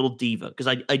receivers with a little diva, because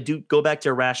I do go back to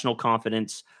irrational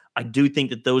confidence. I do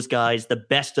think that those guys, the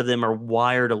best of them, are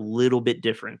wired a little bit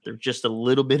different. They're just a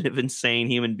little bit of insane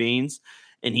human beings,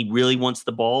 and he really wants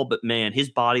the ball. But man, his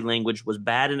body language was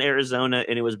bad in Arizona,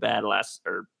 and it was bad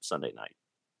Sunday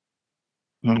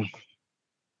night.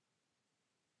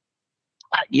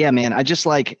 Yeah, man.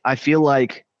 I feel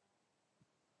like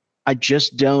I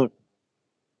just don't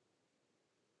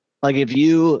like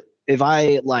if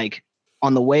I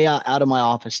on the way out of my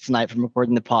office tonight from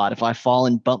recording the pod, if I fall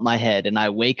and bump my head and I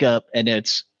wake up and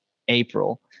it's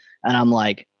April and I'm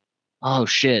like, oh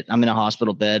shit, I'm in a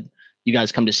hospital bed. You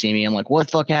guys come to see me. I'm like, what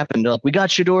the fuck happened? They're like, we got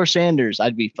Shedeur Sanders.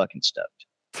 I'd be fucking stoked.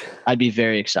 I'd be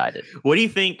very excited. What do you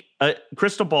think?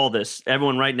 Crystal ball this,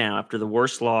 everyone, right now, after the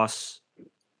worst loss,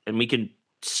 and we can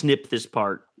snip this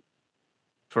part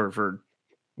for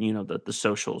the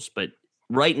socials, but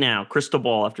right now, crystal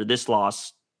ball after this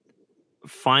loss,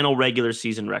 final regular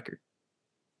season record.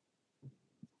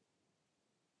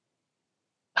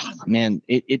 Man,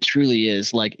 it truly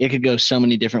is. Like, it could go so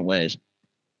many different ways.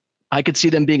 I could see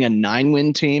them being a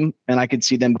 9-win team, and I could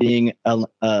see them being a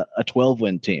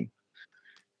 12-win team.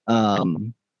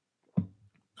 I'm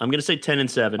going to say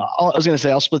 10-7. I was going to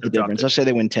say I'll split the difference. I'll say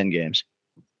they win 10 games.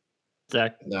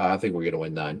 Zach? No, I think we're going to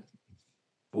win 9.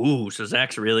 Ooh, so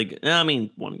Zach's really good. I mean,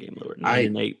 1 game lower,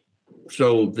 9-8.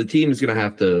 So the team is going to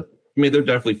have to. I mean, they're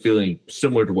definitely feeling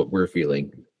similar to what we're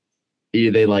feeling.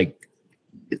 They like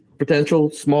potential,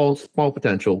 small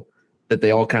potential, that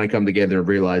they all kind of come together and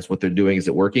realize what they're doing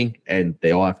isn't working, and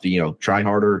they all have to, try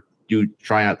harder,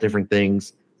 try out different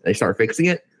things. They start fixing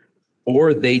it,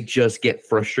 or they just get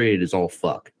frustrated as all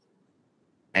fuck,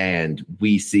 and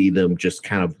we see them just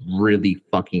kind of really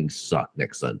fucking suck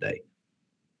next Sunday.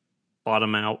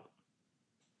 Bottom out.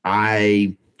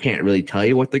 I can't really tell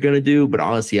you what they're going to do, but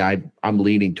honestly, I'm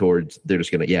leaning towards they're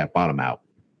just going to, bottom out,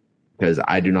 because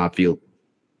I do not feel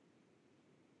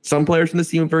some players in this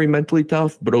team are very mentally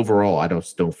tough, but overall, I don't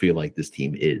feel like this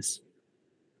team is.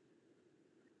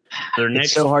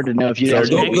 It's so hard to know. If you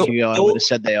asked me a week ago, I would have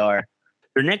said they are.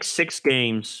 Their next 6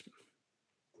 games: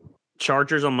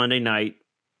 Chargers on Monday night,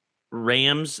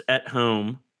 Rams at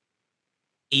home,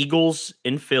 Eagles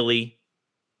in Philly,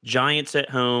 Giants at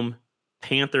home,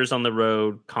 Panthers on the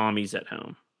road, Commies at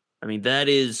home. I mean, that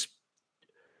is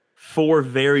 4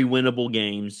 very winnable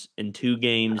games in 2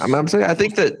 games. I'm saying I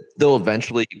think that they'll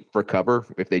eventually recover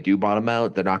if they do bottom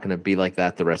out. They're not going to be like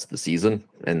that the rest of the season,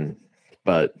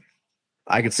 but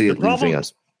I could see it losing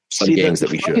us some games that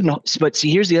we should. But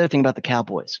see, here's the other thing about the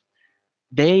Cowboys: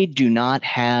 they do not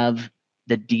have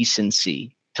the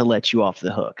decency to let you off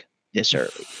the hook this early.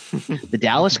 The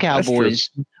Dallas Cowboys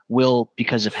will,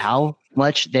 because of how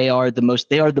much they are the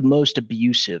most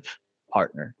abusive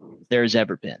partner there's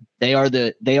ever been. They are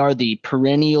the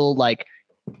perennial, like,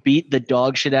 beat the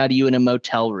dog shit out of you in a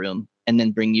motel room and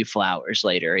then bring you flowers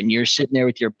later, and you're sitting there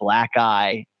with your black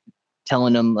eye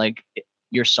telling them, like,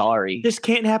 you're sorry. This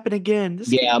can't happen again.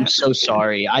 I'm so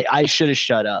sorry. I should have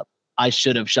shut up. I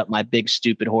should have shut my big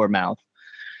stupid whore mouth.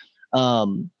 I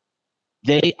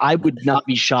would not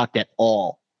be shocked at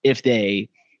all if they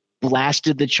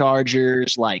blasted the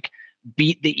Chargers, like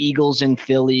beat the Eagles in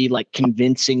Philly, like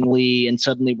convincingly, and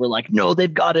suddenly we're like, no,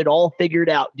 they've got it all figured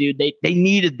out, dude. They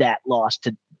needed that loss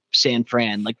to San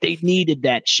Fran. Like, they needed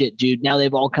that shit, dude. Now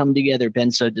they've all come together.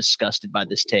 Ben's so disgusted by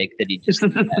this take that he just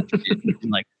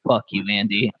like, fuck you,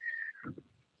 Andy.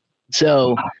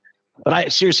 So, but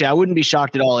I wouldn't be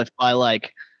shocked at all if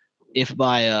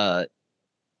by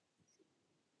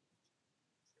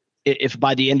if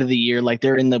by the end of the year, like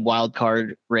they're in the wild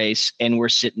card race and we're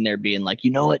sitting there being like, you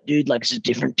know what, dude, like it's a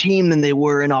different team than they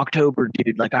were in October,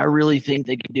 dude. Like I really think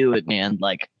they could do it, man.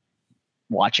 Like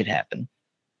watch it happen.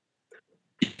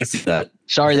 I see that.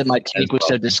 Sorry that my take was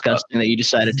so disgusting that you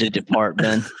decided to depart,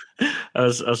 Ben. I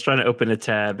was trying to open a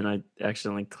tab and I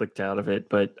accidentally clicked out of it,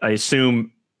 but I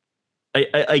assume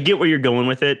I get where you're going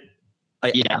with it.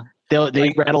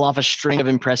 They rattle off a string of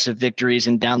impressive victories,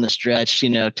 and down the stretch, you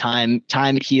know, time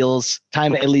heals,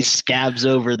 time at least scabs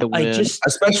over the wound.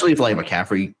 Especially if like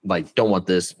McCaffrey, like don't want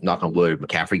this, knock on wood,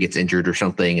 McCaffrey gets injured or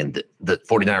something, and the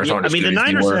 49ers aren't. I mean, the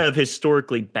Niners have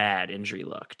historically bad injury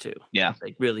luck too. Yeah,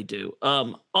 they really do.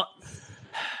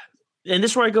 And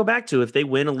this is where I go back to, if they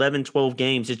win 11, 12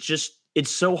 games,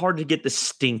 it's so hard to get the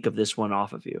stink of this one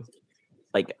off of you.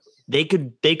 Like they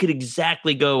could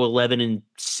exactly go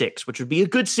 11-6, which would be a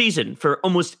good season for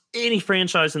almost any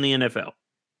franchise in the NFL.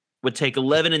 Would take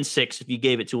 11-6 if you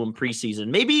gave it to them preseason.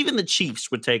 Maybe even the Chiefs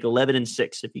would take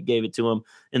 11-6 if you gave it to them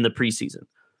in the preseason.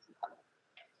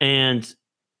 And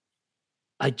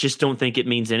I just don't think it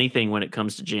means anything when it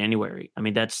comes to January. I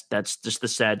mean, that's just the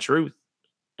sad truth.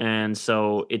 And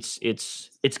so it's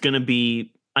going to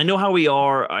be, I know how we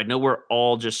are. I know we're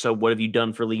all just so, what have you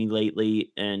done for me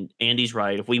lately? And Andy's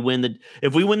right. If we win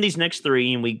these next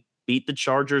three and we beat the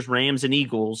Chargers, Rams, and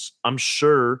Eagles, I'm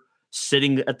sure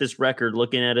sitting at this record,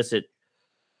 looking at us at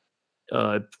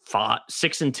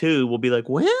 6-2, we'll be like,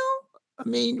 well, I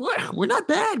mean, we're not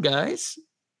bad, guys.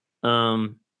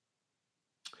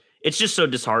 It's just so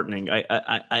disheartening.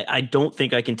 I don't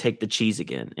think I can take the cheese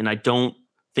again, and I don't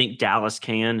think Dallas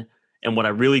can. And what I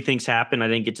really think's happened, I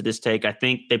didn't get to this take. I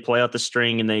think they play out the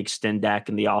string and they extend Dak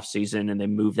in the offseason and they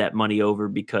move that money over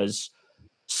because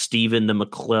Steven, the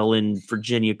McClellan,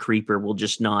 Virginia creeper, will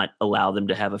just not allow them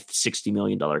to have a $60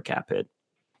 million cap hit.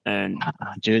 And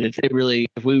dude,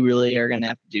 if we really are going to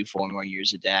have to do 4 more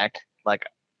years of Dak, like,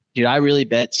 dude, I really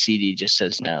bet CD just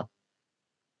says no.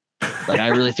 Like, I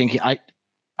really think I'm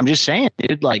just saying,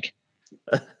 dude, like,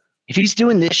 if he's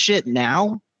doing this shit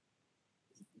now,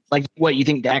 like, what, you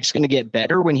think Dak's going to get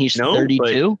better when he's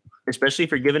 32? Especially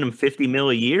if you're giving him $50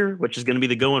 million a year, which is going to be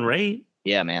the going rate.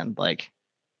 Yeah, man. Like,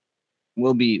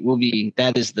 we'll be.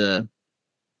 That is the.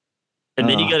 And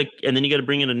then you got to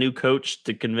bring in a new coach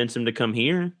to convince him to come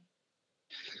here.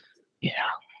 Yeah.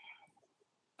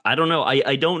 I don't know.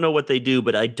 I don't know what they do,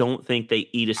 but I don't think they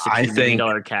eat a $60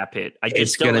 million cap hit.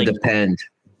 It's going to depend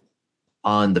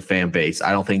on the fan base.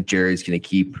 I don't think Jerry's going to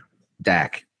keep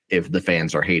Dak if the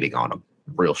fans are hating on him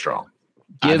real strong.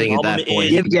 I think at that point,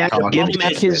 give Dak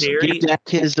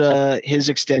his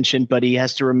extension, but he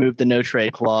has to remove the no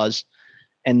trade clause,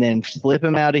 and then flip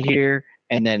him out of here,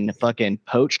 and then fucking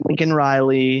poach Lincoln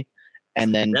Riley,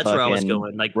 and then that's where I was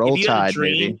going. Like, roll if you had tide, a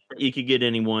dream baby. That you could get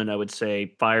anyone, I would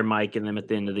say fire Mike and them at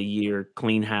the end of the year,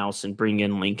 clean house, and bring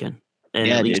in Lincoln. And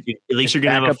yeah, at least you're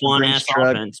gonna have a fun ass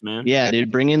offense, man. Yeah,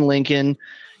 dude, bring in Lincoln,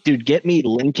 dude. Get me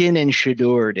Lincoln and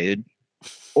Shador, dude.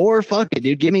 Or fuck it,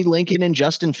 dude. Give me Lincoln and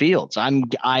Justin Fields.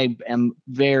 I am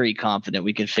very confident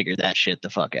we can figure that shit the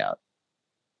fuck out.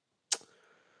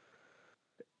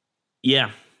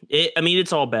 Yeah.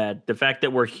 It's all bad. The fact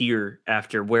that we're here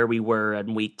after where we were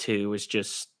in week 2 is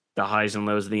just the highs and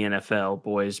lows of the NFL,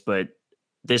 boys. But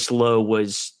this low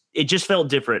it just felt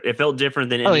different. It felt different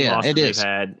than any losses they've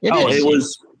had.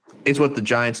 It's what the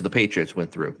Giants and the Patriots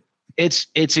went through. It's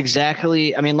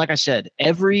exactly, I mean, like I said,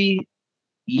 every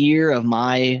year of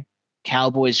my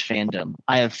Cowboys fandom,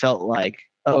 I have felt like,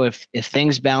 oh, if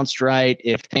things bounced right,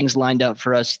 if things lined up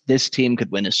for us, this team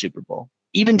could win a Super Bowl.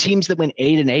 Even teams that went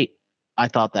 8-8, I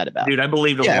thought that about. Dude, I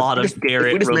believed a lot of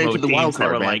Garrett Romo teams that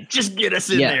were like, just get us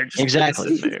in there. Just exactly.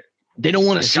 Get us in there. They don't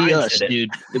want to see us,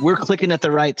 dude. We're clicking at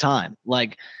the right time.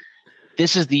 Like,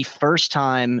 this is the first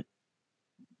time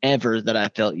ever that I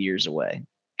felt years away.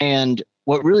 And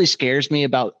what really scares me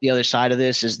about the other side of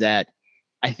this is that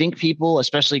I think people,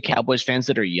 especially Cowboys fans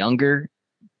that are younger,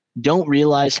 don't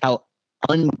realize how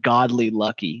ungodly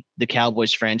lucky the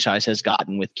Cowboys franchise has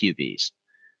gotten with QBs.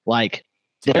 Like,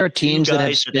 there are teams that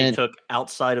have spent, they took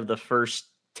outside of the first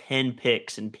 10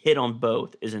 picks and hit on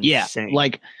both is insane.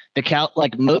 Yeah,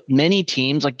 like many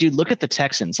teams, like, dude, look at the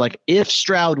Texans. Like, if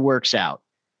Stroud works out,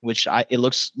 which it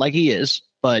looks like he is,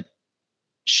 but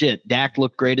shit, Dak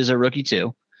looked great as a rookie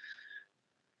too.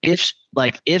 If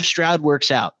Stroud works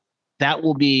out, that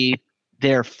will be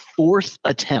their 4th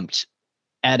attempt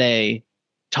at a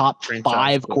top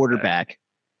 5 quarterback,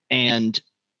 and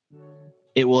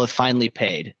it will have finally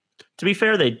paid. To be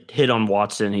fair, they hit on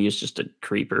Watson. He was just a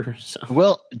creeper. So.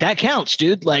 Well, that counts,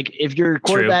 dude. Like if your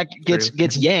quarterback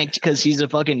gets yanked because he's a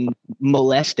fucking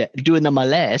doing the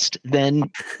molest, then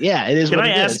yeah, it is. Can what I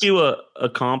it ask is. you a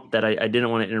comp that I didn't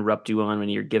want to interrupt you on when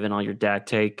you're giving all your Dak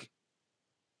take?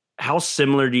 How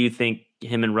similar do you think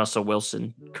him and Russell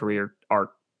Wilson career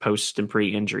arc post and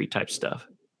pre-injury type stuff?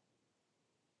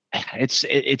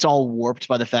 It's all warped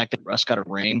by the fact that Russ got a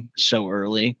ring so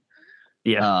early.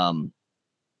 Yeah.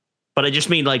 But I just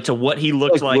mean like to what he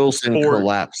looked like Wilson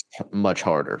collapsed much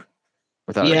harder.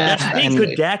 Without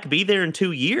could Dak be there in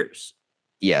 2 years?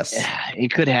 Yes.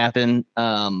 It could happen.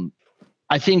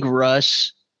 I think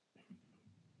Russ.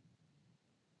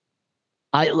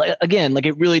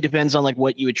 It really depends on like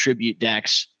what you attribute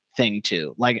Dak's thing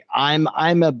to. Like I'm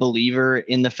a believer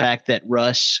in the fact that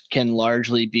Russ can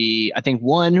largely be. I think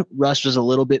Russ was a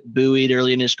little bit buoyed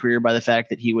early in his career by the fact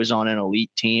that he was on an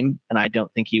elite team, and I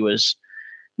don't think he was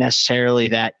necessarily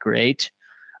that great.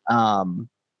 And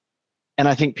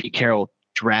I think Pete Carroll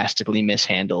drastically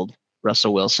mishandled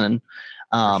Russell Wilson.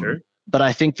 Sure. But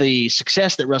I think the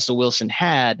success that Russell Wilson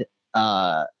had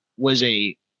was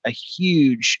a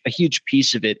huge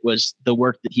piece of it was the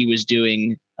work that he was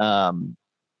doing. I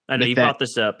know you brought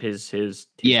this up. His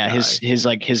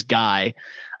guy,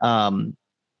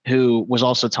 who was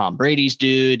also Tom Brady's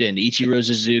dude, and Ichiro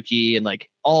Suzuki, and like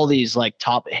all these like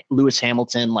top Lewis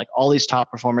Hamilton, like all these top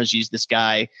performers use this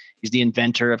guy. He's the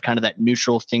inventor of kind of that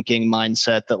neutral thinking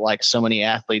mindset that like so many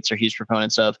athletes are huge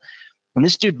proponents of. And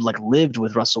this dude like lived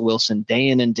with Russell Wilson day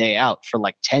in and day out for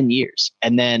like 10 years.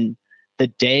 And then the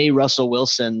day Russell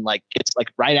Wilson gets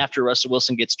right after Russell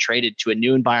Wilson gets traded to a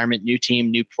new environment, new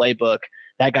team, new playbook,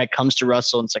 that guy comes to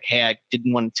Russell and it's like, hey, I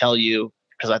didn't want to tell you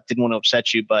because I didn't want to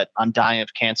upset you, but I'm dying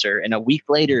of cancer. And a week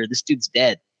later, this dude's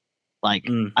dead. I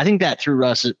think that threw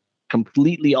Russ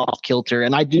completely off kilter.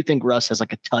 And I do think Russ has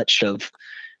like a touch of,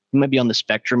 he might be on the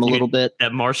spectrum a little bit.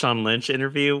 That Marshawn Lynch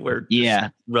interview where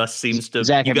Russ seems to,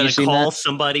 Zach, you got to call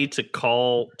somebody to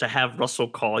have Russell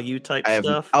call you type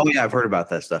stuff. Oh yeah, I've heard about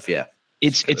that stuff. Yeah.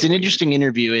 It's an interesting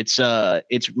interview. It's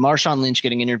Marshawn Lynch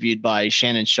getting interviewed by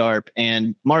Shannon Sharp,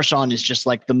 and Marshawn is just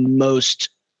like the most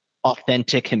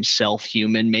authentic himself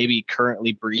human, maybe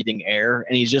currently breathing air,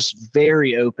 and he's just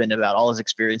very open about all his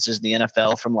experiences in the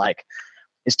NFL from like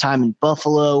his time in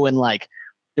Buffalo, and like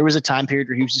there was a time period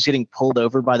where he was just getting pulled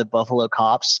over by the Buffalo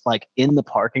cops like in the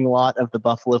parking lot of the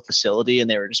Buffalo facility, and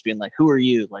they were just being like, "Who are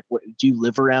you? Like, what do you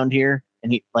live around here?"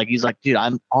 And he's like, "Dude,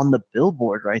 I'm on the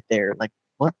billboard right there." Like,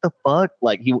 what the fuck?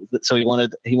 Like he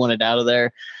wanted out of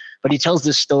there. But he tells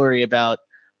this story about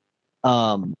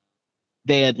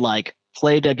they had like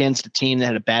played against a team that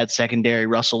had a bad secondary.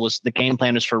 The game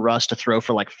plan was for Russ to throw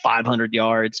for like 500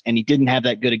 yards, and he didn't have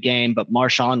that good a game, but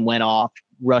Marshawn went off,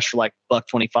 rushed for like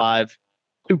 $125,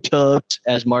 2 tugs,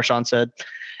 as Marshawn said.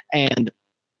 And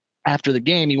after the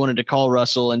game, he wanted to call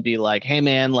Russell and be like, "Hey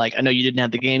man, like I know you didn't have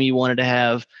the game you wanted to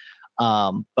have,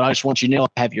 but I just want you to know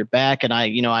I have your back, and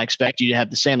I expect you to have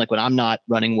the same. Like when I'm not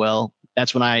running well,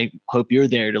 that's when I hope you're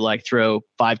there to like throw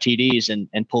 5 TDs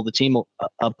and pull the team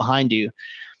up behind you."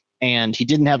 And he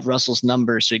didn't have Russell's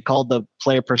number, so he called the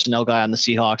player personnel guy on the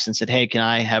Seahawks and said, "Hey, can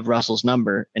I have Russell's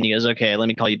number?" And he goes, "Okay, let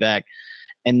me call you back."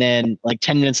 And then like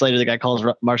 10 minutes later, the guy calls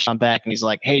Marshawn back and he's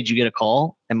like, "Hey, did you get a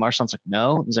call?" And Marshawn's like,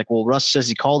 "No." He's like, "Well, Russ says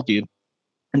he called you."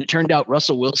 And it turned out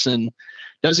Russell Wilson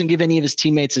doesn't give any of his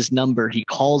teammates his number. He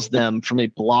calls them from a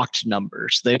blocked number,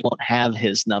 so they won't have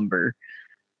his number.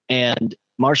 And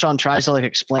Marshawn tries to like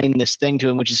explain this thing to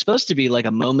him, which is supposed to be like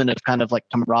a moment of kind of like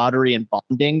camaraderie and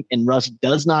bonding. And Russ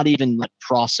does not even like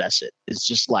process it. It's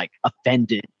just like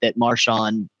offended that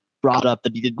Marshawn brought up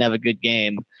that he didn't have a good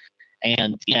game.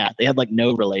 And yeah, they had like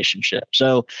no relationship.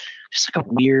 So just like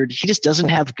he just doesn't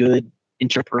have good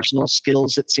interpersonal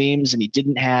skills, it seems, and he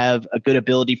didn't have a good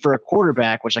ability for a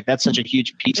quarterback, which like that's such a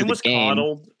huge piece of the game.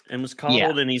 And was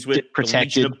coddled, and he's with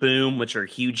protected. The Legion of Boom, which are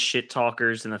huge shit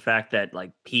talkers, and the fact that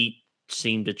like Pete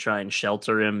seemed to try and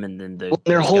shelter him, and then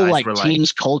their whole like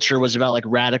team's culture was about like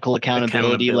radical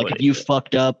accountability. Like if you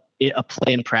fucked up a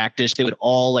play in practice, they would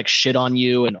all like shit on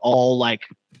you and all like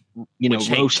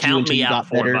roast you until you got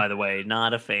better. By the way,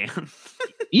 not a fan.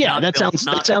 Yeah, that sounds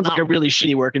like a really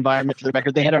shitty work environment. For the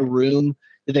record, they had a room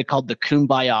that they called the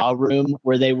Kumbaya room,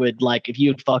 where they would like if you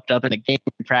had fucked up in a game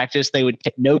in practice, they would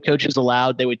no coaches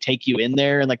allowed. They would take you in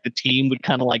there, and like the team would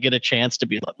kind of like get a chance to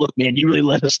be like, "Look, man, you really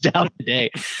let us down today."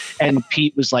 And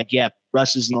Pete was like, "Yeah,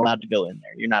 Russ isn't allowed to go in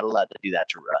there. You're not allowed to do that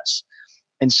to Russ."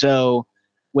 And so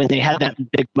when they had that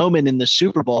big moment in the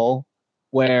Super Bowl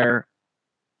where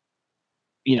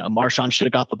Marshawn should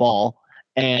have got the ball,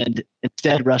 and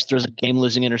instead Russ throws a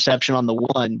game-losing interception on the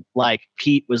one, like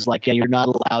Pete was like, "Yeah, you're not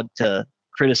allowed to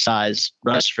criticize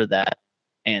Russ for that,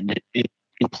 and it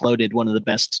imploded one of the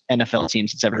best NFL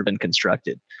teams that's ever been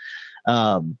constructed.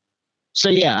 So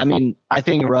yeah, I mean, I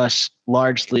think Russ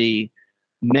largely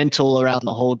mental around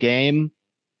the whole game.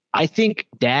 I think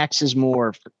Dax is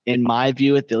more, in my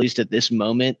view, at least at this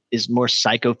moment, is more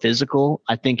psychophysical.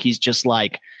 I think he's just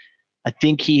like, I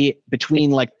think he,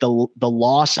 between like the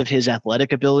loss of his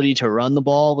athletic ability to run the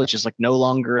ball, which is like no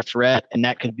longer a threat, and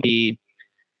that could be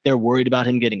they're worried about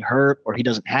him getting hurt or he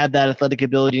doesn't have that athletic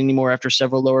ability anymore after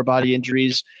several lower body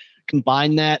injuries.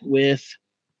 Combine that with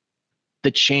the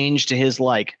change to his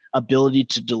like ability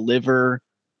to deliver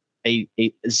a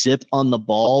zip on the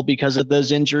ball because of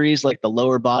those injuries. Like the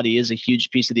lower body is a huge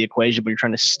piece of the equation, but you're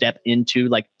trying to step into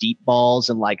like deep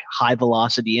balls and like high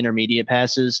velocity intermediate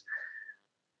passes.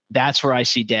 That's where I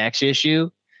see Dak's issue.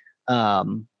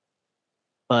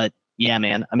 But yeah,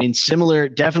 man, I mean,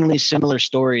 definitely similar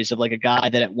stories of like a guy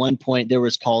that at one point there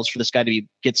was calls for this guy to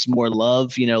get some more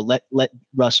love, let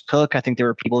Russ cook. I think there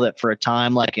were people that for a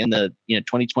time, like in the,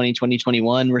 2020,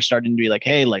 2021, were starting to be like,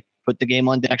 hey, like put the game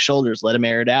on Dak's shoulders, let him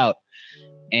air it out.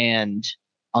 And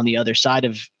on the other side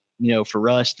of, for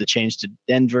Russ, the change to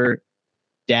Denver,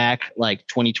 Dak, like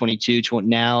 2022 to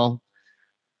now,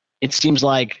 it seems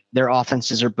like their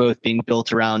offenses are both being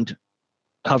built around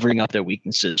covering up their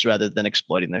weaknesses rather than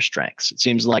exploiting their strengths. It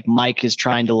seems like Mike is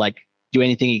trying to like do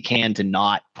anything he can to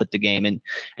not put the game in.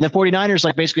 And the 49ers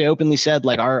like basically openly said,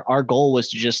 like our goal was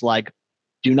to just like,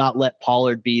 do not let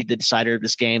Pollard be the decider of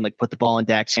this game. Like put the ball in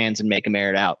Dak's hands and make him air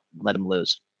it out. Let him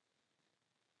lose.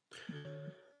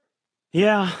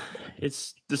 Yeah,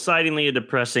 it's decidedly a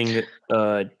depressing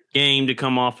game to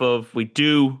come off of. We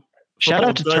do. Shout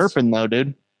out to Turpin though,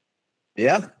 dude.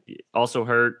 Yeah. Also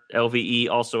hurt. LVE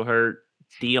also hurt.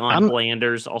 Deion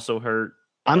Blanders also hurt.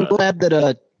 I'm glad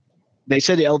that they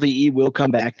said the LVE will come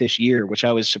back this year, which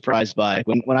I was surprised by.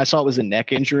 When I saw it was a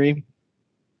neck injury,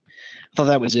 I thought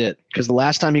that was it. Because the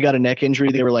last time he got a neck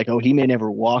injury, they were like, oh, he may never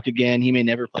walk again. He may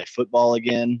never play football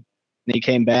again. And he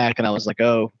came back, and I was like,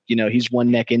 oh, he's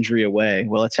one neck injury away.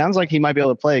 Well, it sounds like he might be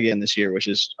able to play again this year, which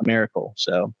is a miracle.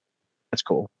 So that's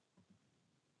cool.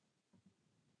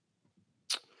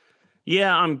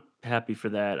 Yeah, I'm happy for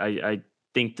that. I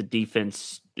think the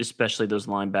defense, especially those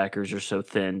linebackers, are so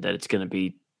thin that it's going to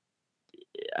be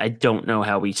 – I don't know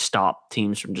how we stop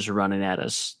teams from just running at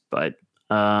us. But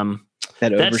that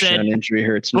Overshown injury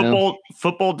hurts now.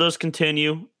 Football does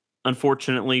continue,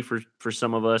 unfortunately, for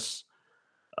some of us.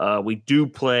 We do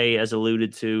play, as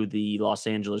alluded to, the Los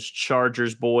Angeles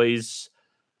Chargers boys.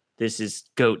 This is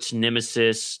GOAT's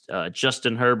nemesis,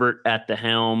 Justin Herbert at the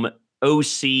helm.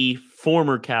 OC,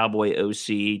 former Cowboy OC,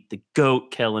 the GOAT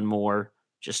Kellen Moore,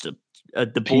 just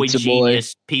the boy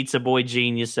genius, pizza boy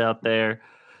genius out there.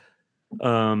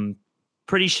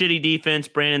 Pretty shitty defense.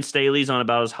 Brandon Staley's on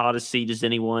about as hot a seat as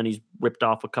anyone. He's ripped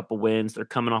off a couple wins. They're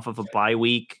coming off of a bye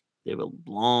week. They have a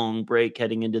long break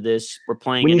heading into this. We're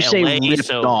playing in LA. When you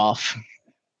say ripped off,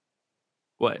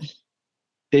 what?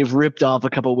 They've ripped off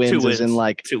a couple wins, as in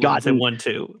like gotten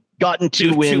 1-2. Gotten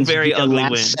two wins, two very ugly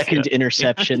wins. Second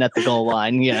interception at the goal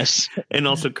line, yes. And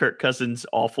also Kirk Cousins'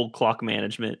 awful clock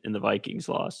management in the Vikings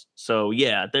loss. So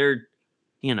yeah, they're,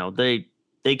 they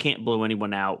can't blow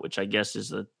anyone out, which I guess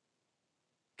is a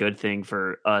good thing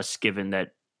for us, given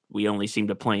that we only seem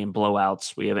to play in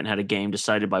blowouts. We haven't had a game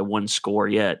decided by one score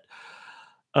yet.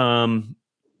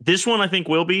 This one I think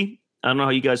will be. I don't know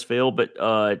how you guys feel, but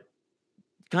kind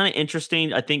of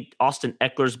interesting. I think Austin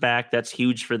Eckler's back. That's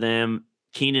huge for them.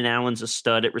 Keenan Allen's a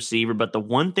stud at receiver, but the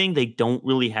one thing they don't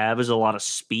really have is a lot of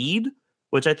speed,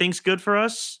 which I think is good for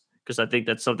us because I think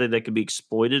that's something that could be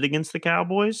exploited against the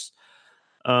Cowboys.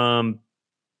 So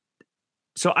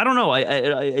I don't know.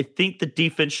 I think the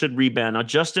defense should rebound. Now,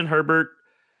 Justin Herbert,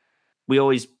 we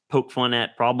always poke fun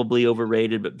at, probably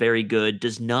overrated, but very good.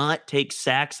 Does not take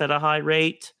sacks at a high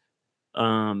rate.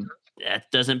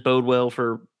 That doesn't bode well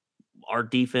for our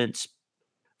defense.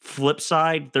 Flip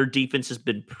side, their defense has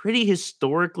been pretty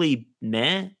historically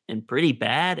meh and pretty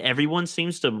bad. Everyone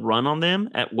seems to run on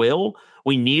them at will.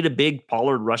 We need a big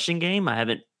Pollard rushing game. I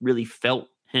haven't really felt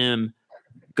him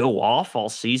go off all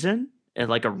season at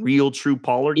like a real true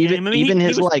Pollard game. I mean, even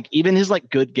his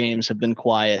good games have been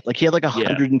quiet. Like he had like a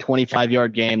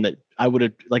 125-yard game that I would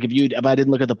have like if I didn't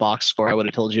look at the box score, I would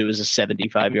have told you it was a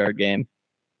 75-yard game.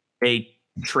 They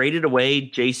traded away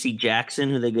J.C. Jackson,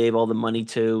 who they gave all the money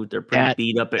to. They're pretty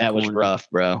beat up at that corner. Was rough,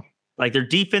 bro. Like their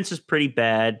defense is pretty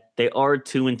bad. They are a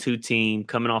 2-2 team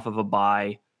coming off of a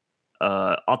bye.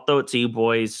 I'll throw it to you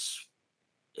boys.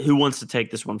 Who wants to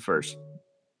take this one first?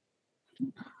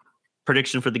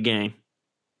 Prediction for the game.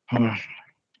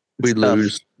 We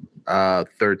lose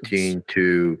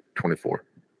 13-24.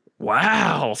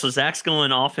 Wow. So Zach's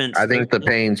going offense. I think the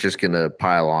pain's just going to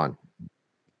pile on.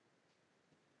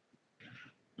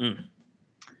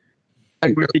 I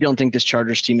really don't think this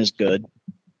Chargers team is good.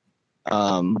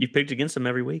 You picked against them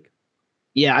every week.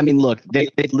 Yeah, I mean, look, they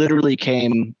literally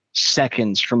came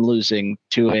seconds from losing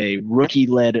to a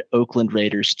rookie-led Oakland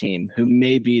Raiders team who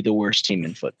may be the worst team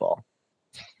in football.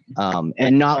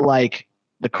 And not like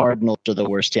the Cardinals are the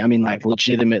worst team. I mean, like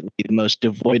legitimately the most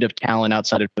devoid of talent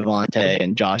outside of Devontae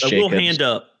and Josh Jacobs. I will hand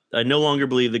up. I no longer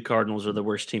believe the Cardinals are the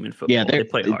worst team in football. Yeah, they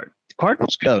play hard. The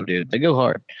Cardinals go, dude. They go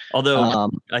hard.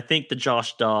 Although I think the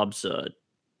Josh Dobbs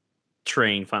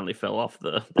train finally fell off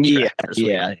the track.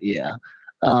 Yeah.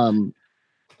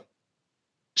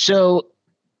 So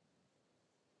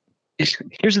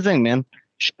here's the thing, man.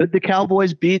 Should the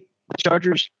Cowboys beat the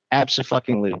Chargers?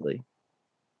 Abso-fucking-lutely.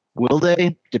 Will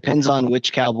they? Depends on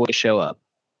which Cowboys show up.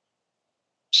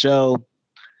 So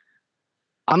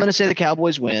I'm going to say the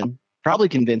Cowboys win, probably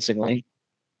convincingly.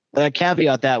 But I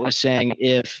caveat that with saying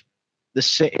if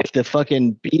the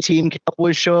fucking B team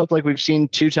Cowboys show up like we've seen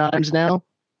 2 times now,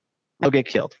 they'll get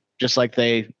killed, just like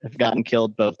they have gotten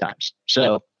killed both times.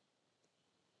 So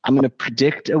I'm going to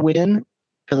predict a win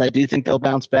because I do think they'll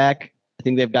bounce back. I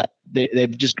think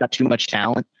they've just got too much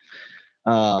talent.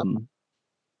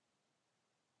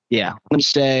 Yeah, I'm going to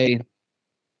say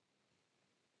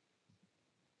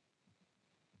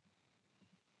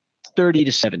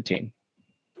 30-17.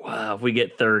 Wow, if we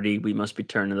get 30, we must be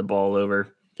turning the ball over.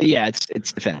 Yeah, it's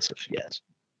defensive, yes.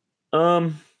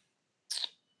 I'm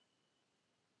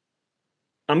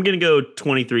going to go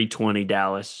 23-20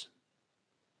 Dallas.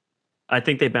 I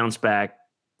think they bounce back.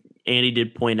 Andy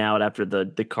did point out after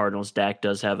the Cardinals, Dak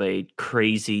does have a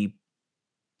crazy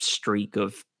streak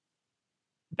of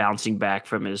bouncing back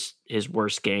from his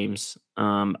worst games.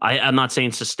 I'm not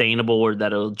saying sustainable or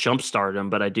that it'll jumpstart him,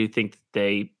 but I do think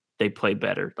they play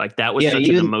better. Like that was such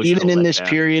an emotional even in this letdown.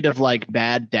 period of like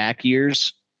bad Dak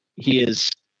years, he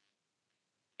is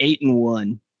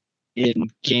 8-1 in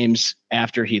games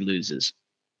after he loses.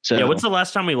 So yeah, what's the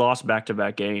last time we lost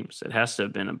back-to-back games? It has to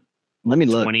have been let me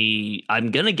look. 20.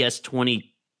 I'm gonna guess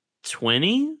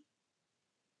 2020.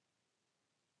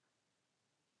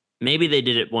 Maybe they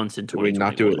did it once in 2020. Did we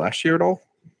not do it last year at all?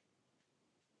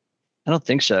 I don't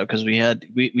think so because we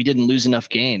didn't lose enough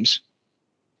games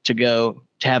to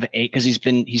have 8 because he's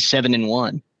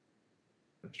 7-1.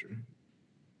 That's true.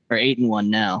 Or 8-1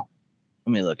 now.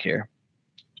 Let me look here.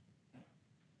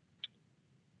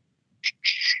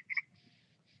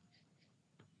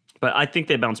 But I think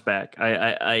they bounce back.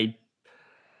 I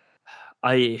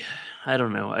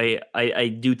don't know. I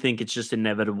do think it's just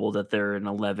inevitable that they're an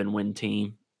 11-win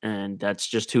team, and that's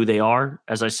just who they are.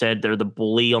 As I said, they're the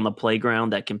bully on the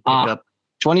playground that can pick up.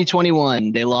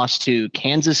 2021, they lost to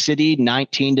Kansas City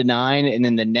 19-9, and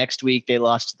then the next week they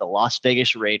lost to the Las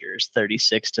Vegas Raiders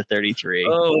 36-33.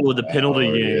 Oh, the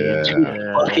penalty game!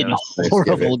 Yeah. Fucking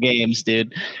horrible games,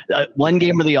 dude. One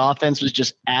game where the offense was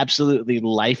just absolutely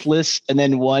lifeless, and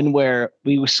then one where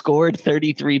we scored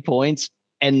 33 points,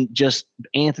 and just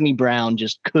Anthony Brown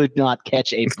just could not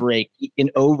catch a break in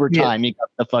overtime. He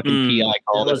got the fucking PI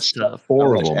call. That was tough.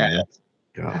 Horrible, man.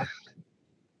 God.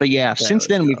 But yeah, since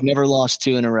then we've never lost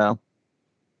 2 in a row.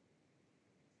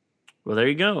 Well, there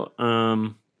you go.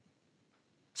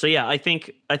 So yeah, I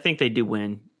think they do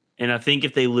win, and I think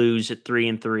if they lose at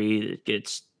 3-3, it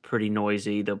gets pretty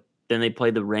noisy. Then they play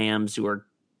the Rams, who are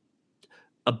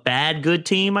a good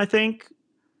team, I think,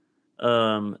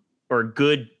 or a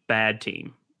good bad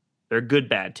team. They're a good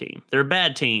bad team. They're a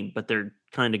bad team, but they're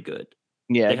kind of good.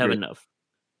 Yeah, they have enough.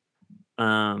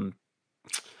 So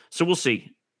we'll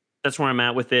see. That's where I'm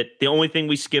at with it. The only thing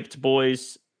we skipped,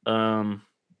 boys. I'm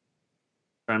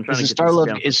trying to is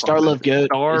Starlove Goat?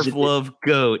 Starlove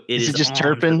Goat. Is it just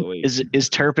Turpin? Is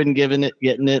Turpin getting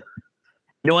it?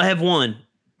 No, I have one,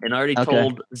 and I already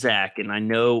told Zach, and I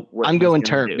know what I'm going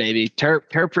Turp, baby.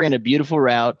 Turp ran a beautiful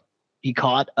route. He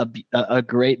caught a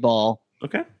great ball.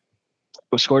 Okay.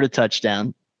 Scored a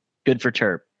touchdown. Good for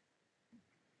Turp.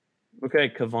 Okay,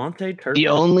 Cavante Turp. The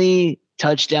only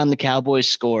touchdown the Cowboys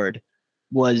scored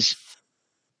was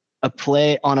a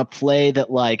play that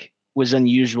like was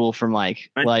unusual for Mike.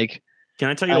 Can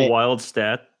I tell you a wild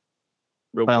stat?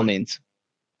 By all means.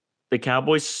 The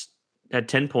Cowboys had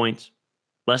 10 points,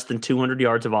 less than 200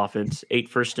 yards of offense, 8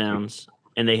 first downs,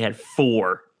 and they had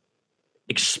 4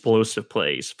 explosive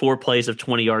plays, 4 plays of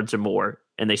 20 yards or more,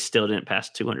 and they still didn't pass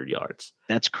 200 yards.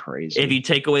 That's crazy. If you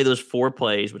take away those 4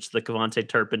 plays, which the Cavante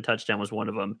Turpin touchdown was one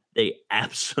of them, they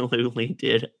absolutely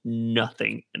did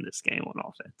nothing in this game on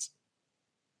offense.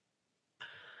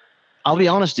 I'll be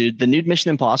honest, dude. The new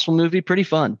Mission Impossible movie, pretty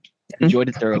fun. Enjoyed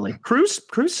it thoroughly. Cruise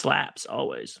slaps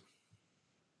always.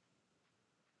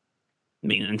 I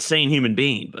mean, an insane human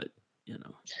being, but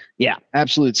Yeah,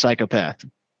 absolute psychopath.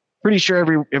 Pretty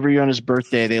sure every on his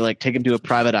birthday they like take him to a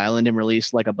private island and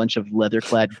release like a bunch of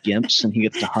leather-clad gimps, and he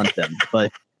gets to hunt them.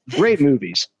 But great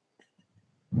movies.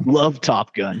 Love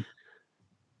Top Gun.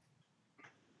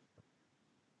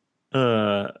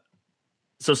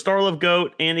 So Star Love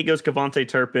Goat, Andy goes Cavante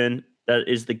Turpin. That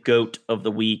is the GOAT of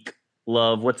the week.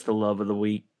 Love, what's the love of the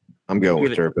week? I'm going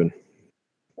with Turpin.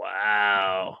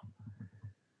 Wow.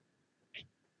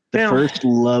 First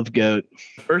Love Goat.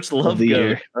 First Love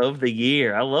Goat of the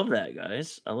year. I love that,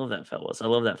 guys. I love that, fellas. I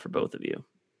love that for both of you.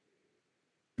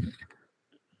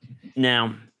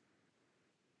 Now,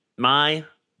 my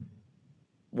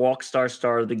walk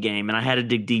star of the game, and I had to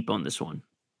dig deep on this one.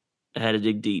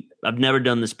 I've never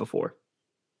done this before.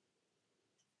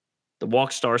 The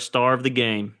walk star of the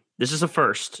game. This is a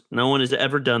first. No one has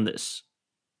ever done this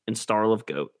in Star Love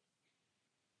Goat.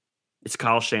 It's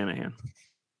Kyle Shanahan.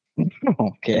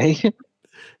 Okay.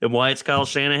 And why it's Kyle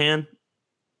Shanahan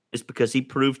is because he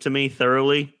proved to me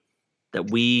thoroughly that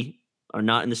we are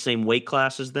not in the same weight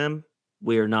class as them.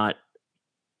 We are not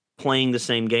playing the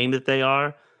same game that they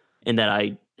are, and that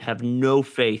I have no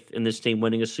faith in this team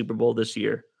winning a Super Bowl this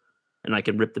year, and I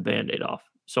can rip the Band-Aid off.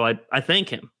 So I thank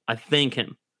him. I thank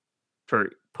him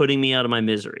for putting me out of my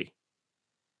misery.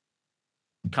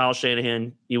 Kyle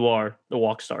Shanahan, you are the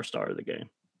walk star of the game.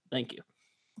 Thank you.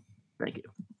 Thank you.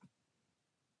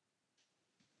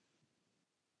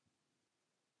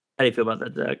 How do you feel about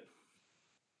that, Zach?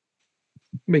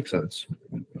 Makes sense.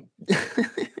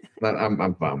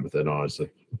 I'm fine with it, honestly.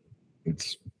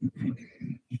 It's.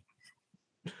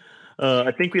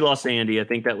 I think we lost Andy. I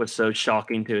think that was so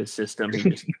shocking to his system. He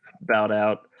just bowed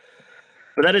out.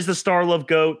 But that is the Star Love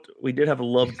Goat. We did have a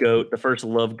Love Goat, the first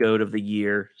Love Goat of the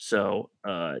year. So,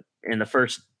 and the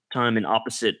first time an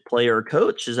opposite player or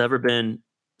coach has ever been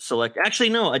selected. Actually,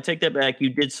 no, I take that back. You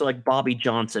did select Bobby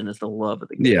Johnson as the Love of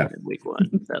the game in week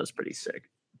 1. That was pretty sick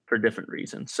for different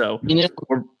reasons. So,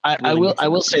 I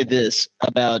will say this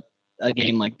about a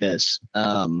game like this.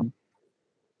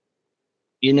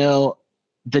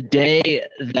 The day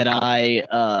that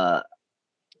I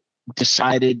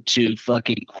decided to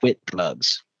fucking quit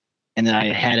drugs and then I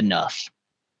had enough,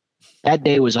 that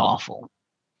day was awful.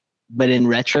 But in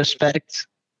retrospect,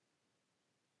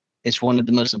 it's one of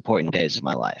the most important days of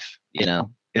my life. It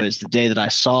was the day that I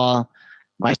saw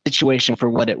my situation for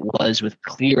what it was with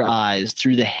clear eyes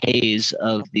through the haze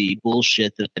of the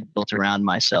bullshit that I built around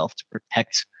myself to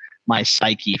protect my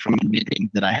psyche from admitting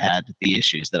that I had the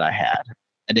issues that I had.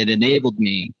 And it enabled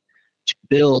me to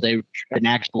build an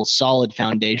actual solid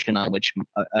foundation on which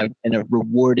a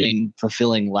rewarding,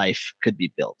 fulfilling life could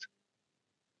be built.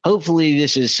 Hopefully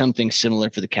this is something similar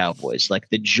for the Cowboys. Like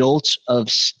the jolt of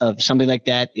something like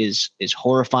that is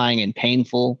horrifying and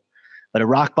painful, but a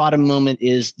rock bottom moment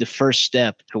is the first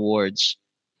step towards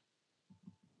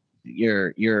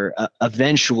your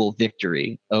eventual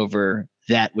victory over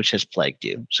that which has plagued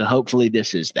you. So hopefully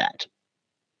this is that.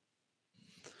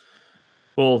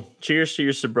 Well, cheers to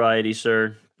your sobriety,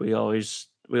 sir. We always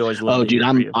love. Oh, dude,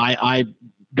 I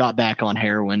got back on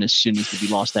heroin as soon as we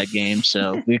lost that game.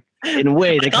 So in a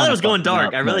way, I thought it was going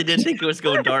dark. I really did think it was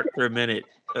going dark for a minute.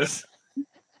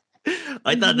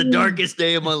 I thought the darkest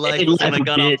day of my life was when I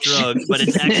got off drugs, but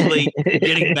it's actually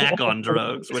getting back on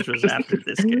drugs, which was after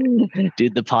this game.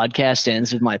 Dude, the podcast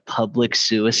ends with my public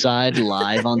suicide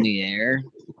live on the air.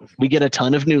 We get a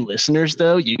ton of new listeners,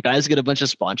 though. You guys get a bunch of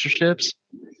sponsorships.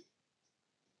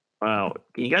 Wow.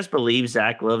 Can you guys believe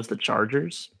Zach loves the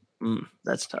Chargers?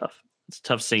 That's tough. It's a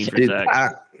tough scene for Dude,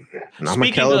 Zach. I'm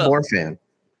a Kellen Moore fan.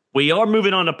 We are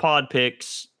moving on to pod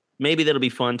picks. Maybe that'll be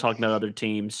fun talking about other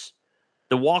teams.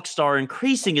 The walk star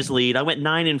increasing his lead. I went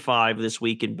 9-5 this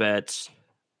week in bets.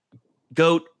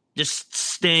 Goat just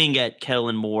staying at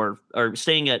Kellen Moore or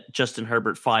staying at Justin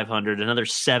Herbert 500. Another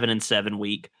 7-7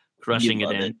 week. Crushing it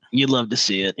in. You'd love to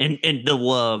see it. And the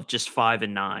love, just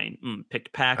 5-9.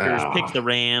 Picked Packers, picked the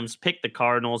Rams, picked the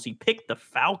Cardinals. He picked the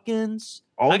Falcons.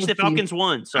 Actually, the Falcons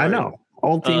won. Sorry. I know.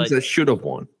 All teams that should have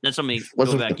won. That's on me.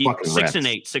 Go back.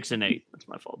 6-8. 6-8. That's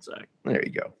my fault, Zach. There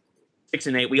you go.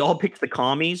 6-8. We all picked the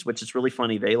Commies, which is really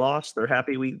funny. They lost. They're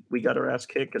happy we got our ass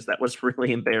kicked because that was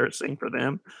really embarrassing for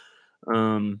them.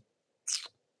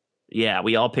 Yeah,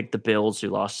 we all picked the Bills who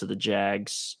lost to the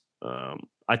Jags.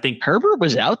 I think Herbert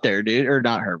was out there, dude. Or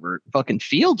not Herbert. Fucking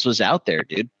Fields was out there,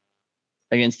 dude.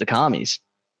 Against the Commies.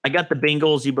 I got the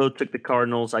Bengals. You both took the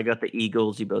Cardinals. I got the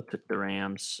Eagles. You both took the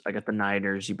Rams. I got the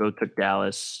Niners. You both took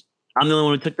Dallas. I'm the only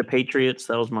one who took the Patriots.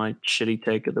 That was my shitty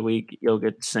take of the week. You'll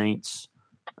get the Saints.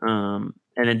 And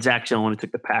then Zach's the only one who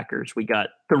took the Packers. We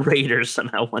got the Raiders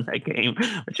somehow won that game,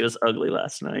 which was ugly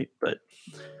last night. But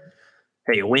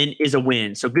Hey, a win is a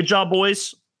win. So good job,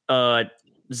 boys.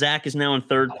 Zach is now in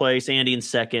third place, Andy in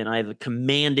second. I have a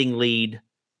commanding lead.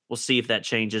 We'll see if that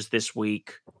changes this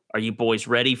week. Are you boys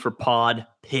ready for pod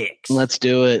picks? Let's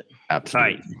do it.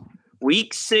 Absolutely. All right.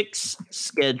 Week 6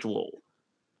 schedule.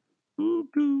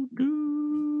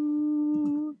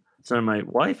 So my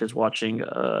wife is watching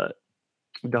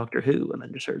Doctor Who, and I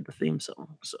just heard the theme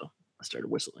song, so I started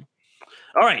whistling.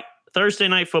 All right, Thursday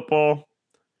night football.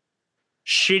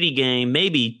 Shitty game,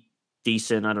 maybe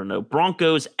decent. I don't know.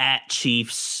 Broncos at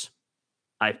Chiefs.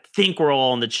 I think we're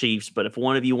all on the Chiefs, but if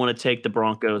one of you want to take the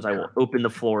Broncos, I will open the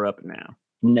floor up now.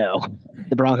 No,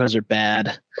 the Broncos are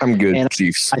bad. I'm good, And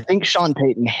Chiefs. I think Sean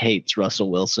Payton hates Russell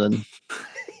Wilson.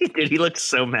 Dude, he looked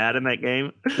so mad in that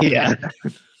game. Yeah.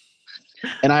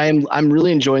 And I'm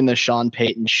really enjoying the Sean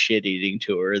Payton shit eating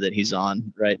tour that he's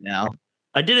on right now.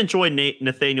 I did enjoy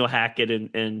Nathaniel Hackett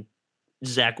and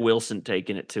Zach Wilson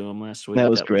taking it to him last week. That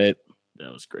was great.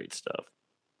 That was great stuff.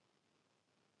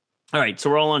 All right, so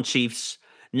we're all on Chiefs.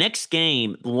 Next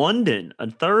game, London, a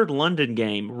third London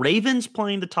game. Ravens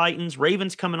playing the Titans.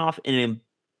 Ravens coming off an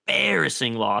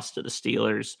embarrassing loss to the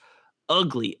Steelers.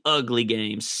 Ugly, ugly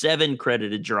game. 7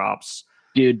 credited drops.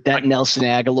 Dude, that Nelson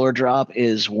Aguilar drop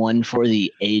is one for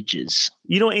the ages.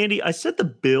 You know, Andy, I said the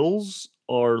Bills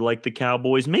are like the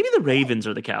Cowboys. Maybe the Ravens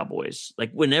are the Cowboys.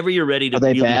 Like whenever you're ready to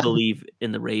really believe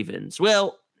in the Ravens.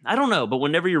 Well, I don't know, but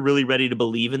whenever you're really ready to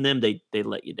believe in them, they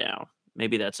let you down.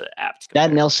 Maybe that's an apt compare.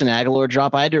 That Nelson Aguilar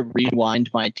drop, I had to rewind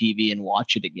my TV and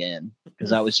watch it again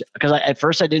because at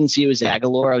first I didn't see it was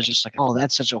Aguilar. I was just like, oh,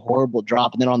 that's such a horrible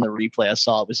drop. And then on the replay, I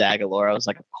saw it was Aguilar. I was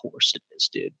like, of course it is,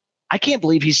 dude. I can't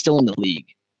believe he's still in the league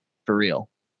for real.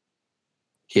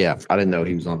 Yeah, I didn't know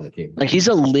he was on that team. Like he's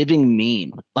a living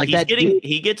meme. Like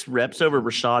he gets reps over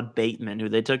Rashad Bateman, who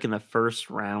they took in the first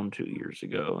round 2 years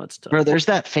ago. That's tough. Bro, there's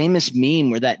that famous meme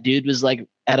where that dude was like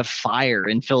at a fire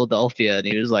in Philadelphia and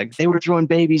he was like, they were throwing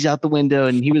babies out the window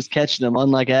and he was catching them,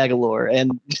 unlike Aguilar,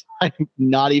 and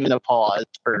not even a pause.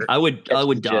 I would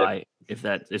die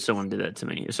if someone did that to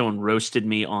me. If someone roasted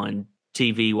me on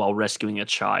TV while rescuing a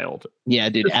child. Yeah,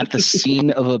 dude, at the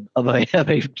scene of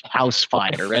a house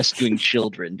fire, rescuing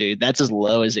children, dude. That's as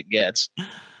low as it gets.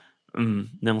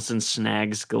 Nelson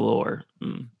snags galore.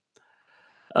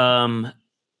 So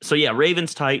yeah,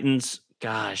 Ravens Titans.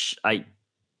 Gosh, I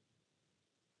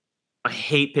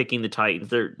hate picking the Titans.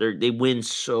 They win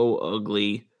so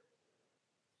ugly.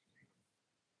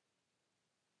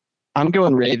 I'm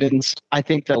going Ravens. I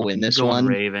think they'll win this one.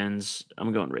 Ravens.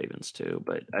 I'm going Ravens too,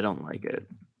 but I don't like it.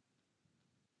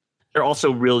 They're also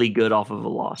really good off of a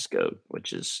lost goat,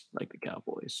 which is like the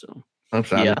Cowboys. So I'm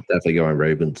definitely going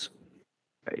Ravens.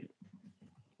 Right.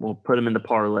 We'll put them in the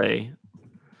parlay.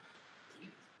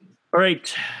 All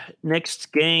right.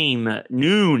 Next game,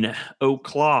 noon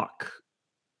o'clock.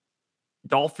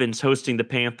 Dolphins hosting the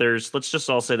Panthers. Let's just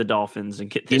all say the Dolphins and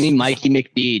get this. Give me Mikey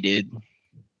McD, dude.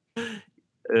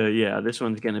 Yeah, this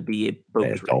one's going to be a boat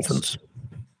race. Dolphins.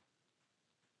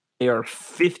 They are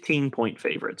 15-point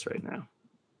favorites right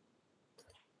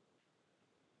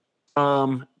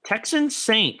now. Texans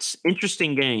Saints,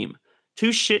 interesting game.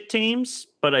 2 shit teams,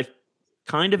 but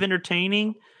kind of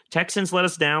entertaining. Texans let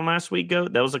us down last week.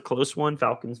 That was a close one.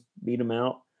 Falcons beat them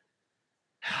out.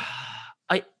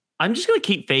 I'm just going to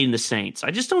keep fading the Saints.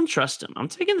 I just don't trust them. I'm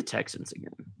taking the Texans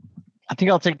again. I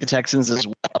think I'll take the Texans as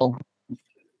well.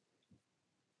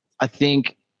 I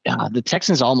think the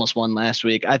Texans almost won last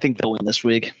week. I think they'll win this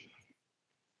week.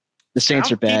 The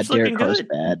Saints are bad. Derek Carr is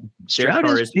bad.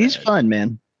 He's fun,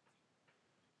 man.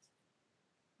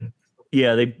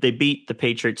 Yeah, they beat the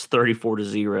Patriots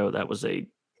 34-0. That was a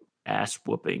ass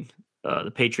whooping. The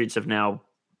Patriots have now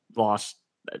lost,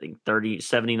 I think,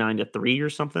 79-3 or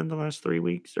something the last 3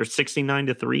 weeks, or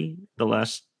 69-3 the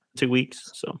last 2 weeks.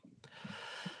 So,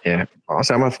 yeah,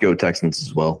 honestly, I'm gonna have to go Texans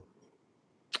as well.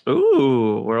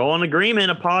 Ooh, we're all in agreement.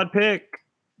 A pod pick.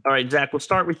 All right, Zach, we'll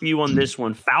start with you on this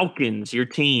one. Falcons, your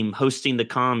team, hosting the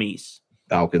Commies.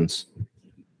 Falcons.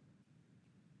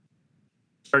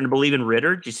 Starting to believe in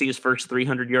Ritter? Did you see his first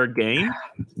 300-yard game?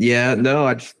 Yeah, no,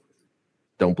 I just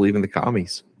don't believe in the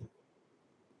Commies.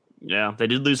 Yeah, they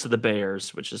did lose to the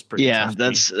Bears, which is pretty tough.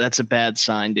 That's a bad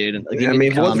sign, dude. Like, I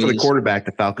mean, if it wasn't for the quarterback,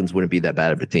 the Falcons wouldn't be that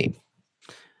bad of a team.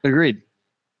 Agreed.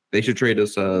 They should trade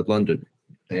us London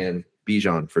and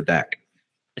Bijan for Dak.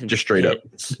 Just straight up.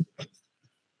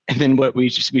 And then we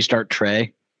start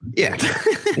Trey. Yeah.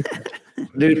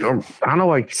 Dude, I don't know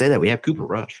why you say that. We have Cooper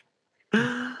Rush.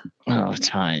 Oh,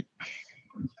 tight.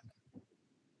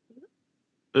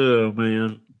 Oh,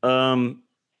 man.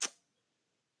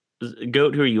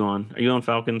 Goat, who are you on? Are you on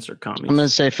Falcons or Commies? I'm going to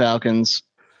say Falcons.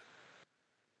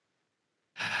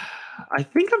 I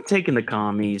think I'm taking the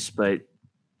Commies, but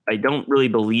I don't really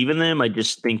believe in them. I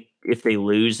just think if they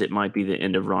lose, it might be the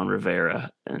end of Ron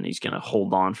Rivera, and he's going to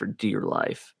hold on for dear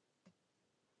life.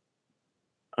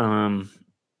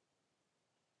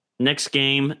 Next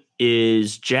game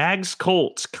is Jags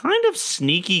Colts. Kind of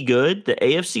sneaky good. The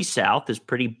AFC South is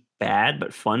pretty bad,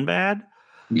 but fun bad.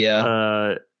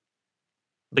 Yeah.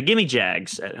 But give me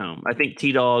Jags at home. I think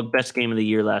T-Dog, best game of the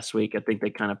year last week. I think they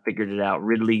kind of figured it out.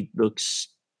 Ridley looks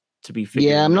to be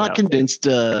figuring it out. Yeah, I'm not convinced.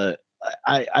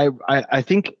 I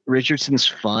think Richardson's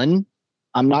fun.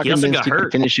 I'm not convinced he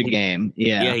can finish a game.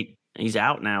 Yeah. He's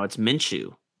out now. It's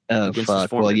Minshew. Oh,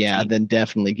 fuck. Well, yeah, then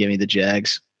definitely give me the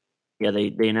Jags. Yeah,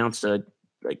 they announced a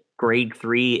grade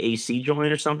 3 AC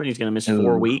joint or something. He's going to miss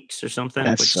 4 weeks or something.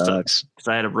 That sucks. Because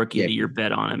I had a rookie of the year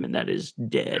bet on him, and that is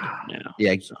dead now.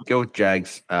 Yeah, go with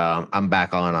Jags. I'm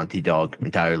back on T-Dog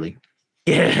entirely.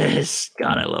 Yes.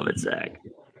 God, I love it, Zach.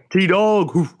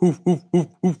 T-Dog. Hoof, hoof, hoof, hoof,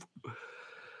 hoof.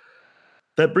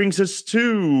 That brings us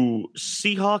to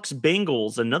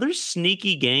Seahawks-Bengals. Another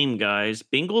sneaky game, guys.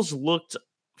 Bengals looked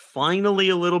finally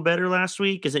a little better last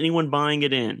week. Is anyone buying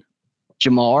it in?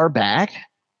 Jamar back?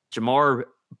 Jamar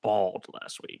balled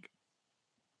last week.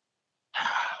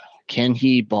 Can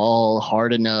he ball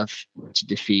hard enough to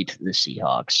defeat the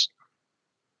Seahawks?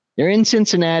 They're in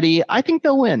Cincinnati. I think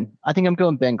they'll win. I think I'm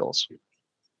going Bengals.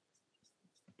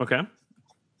 Okay.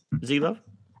 Z-Love?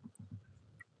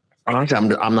 Honestly,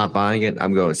 I'm not buying it.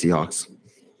 I'm going Seahawks.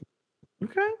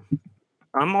 Okay.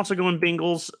 I'm also going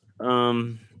Bengals.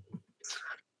 I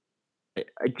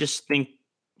just think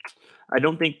I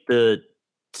don't think the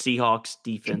Seahawks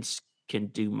defense can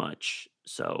do much,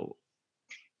 so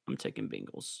I'm taking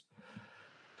Bengals.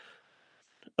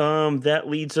 That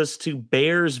leads us to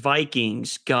Bears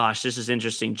Vikings. Gosh, this is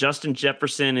interesting. Justin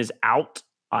Jefferson is out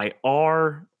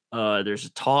IR. There's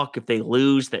a talk if they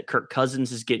lose that Kirk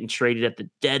Cousins is getting traded at the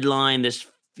deadline. This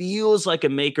feels like a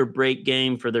make or break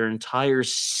game for their entire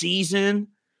season.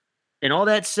 And all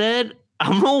that said,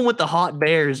 I'm rolling with the hot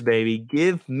Bears, baby.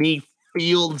 Give me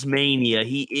Fields mania.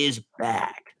 He is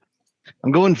back.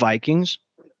 I'm going Vikings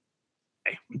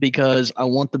because I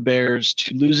want the Bears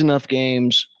to lose enough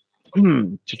games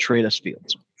to trade us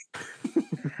Fields.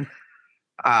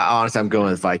 Honestly, I'm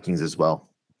going with Vikings as well.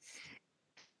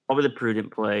 Probably the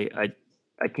prudent play.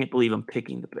 I can't believe I'm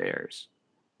picking the Bears.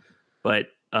 But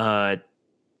I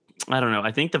don't know.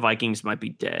 I think the Vikings might be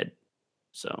dead.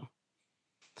 So,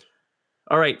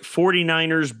 all right,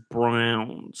 49ers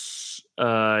Browns.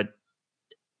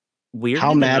 Weird.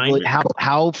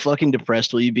 How fucking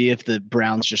depressed will you be if the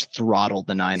Browns just throttled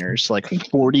the Niners like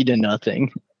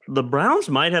 40-0? The Browns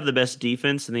might have the best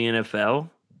defense in the NFL.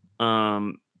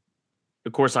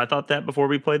 Of course, I thought that before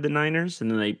we played the Niners, and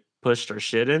then they pushed our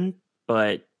shit in.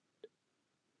 But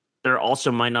there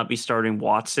also might not be starting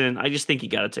Watson. I just think you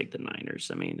got to take the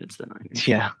Niners. I mean, it's the Niners.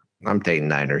 Yeah, I'm taking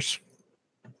Niners.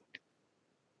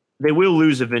 They will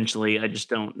lose eventually. I just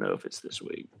don't know if it's this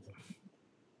week.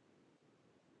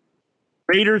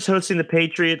 Raiders hosting the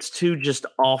Patriots, two just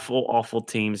awful, awful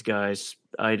teams, guys.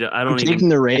 I'm taking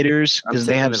the Raiders because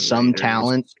they have some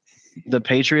talent. The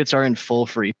Patriots are in full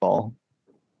free fall.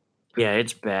 Yeah,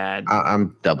 it's bad.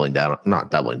 I'm doubling down. Not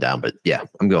doubling down, but yeah,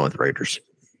 I'm going with Raiders.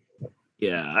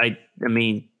 Yeah, I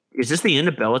mean, is this the end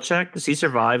of Belichick? Does he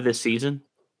survive this season?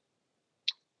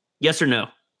 Yes or no?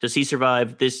 Does he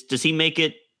survive this? Does he make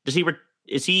it? Is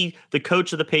he the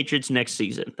coach of the Patriots next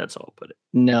season? That's all I'll put it.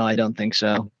 No, I don't think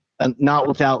so. Not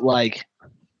without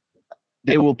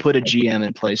they will put a GM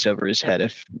in place over his head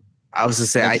if I was to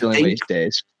say I think he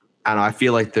stays. I don't know. I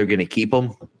feel like they're going to keep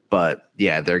him, but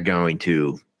yeah, they're going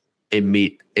to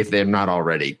if they're not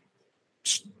already.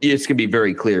 It's going to be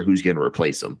very clear who's going to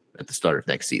replace him at the start of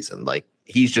next season. Like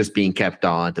he's just being kept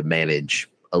on to manage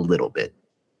a little bit.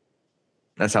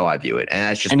 That's how I view it, and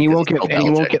that's just. And he won't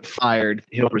get fired.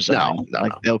 He'll resign. No.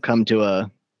 They'll come to a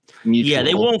mutual. Yeah,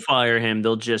 they won't fire him.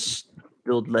 They'll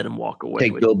let him walk away.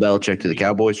 Take Bill Belichick to the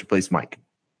Cowboys, replace Mike.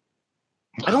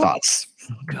 Thoughts?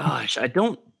 Gosh,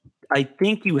 I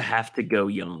think you have to go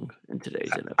young in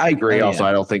today's NFL. I agree. Also,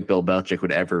 I don't think Bill Belichick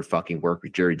would ever fucking work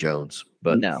with Jerry Jones.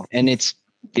 But no, and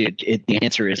the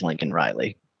answer is Lincoln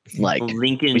Riley. Like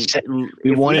Lincoln,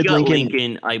 we wanted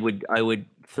Lincoln. I would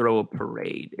throw a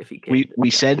parade if he came. We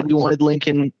said we wanted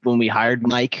Lincoln when we hired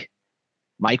Mike.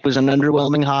 Mike was an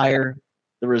underwhelming hire.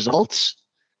 The results,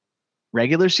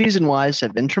 regular season wise,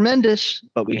 have been tremendous,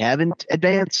 but we haven't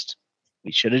advanced.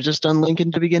 We should have just done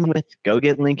Lincoln to begin with. Go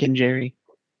get Lincoln, Jerry.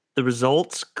 The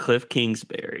results, Cliff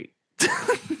Kingsbury.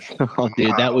 Oh,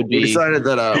 dude, that would be. We decided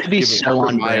that that'd be so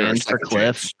on brand for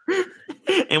Cliff.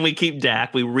 And we keep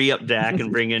Dak. We re-up Dak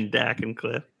and bring in Dak and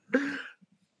Cliff.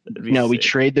 No, we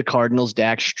trade the Cardinals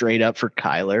Dak straight up for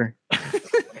Kyler.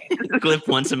 Cliff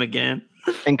wants him again.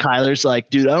 And Kyler's like,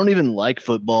 dude, I don't even like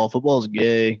football. Football's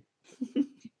gay.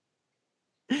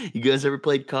 You guys ever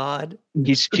played COD?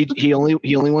 He only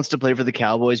wants to play for the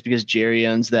Cowboys because Jerry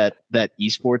owns that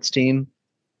esports team.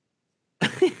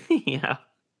 Yeah.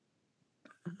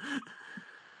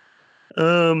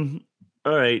 All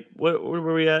right. Where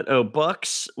were we at? Oh,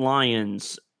 Bucks,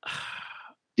 Lions.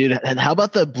 Dude, and how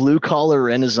about the blue collar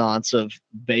renaissance of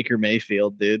Baker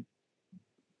Mayfield, dude?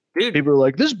 Dude, people are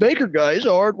like, this Baker guy is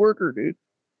a hard worker, dude.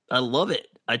 I love it.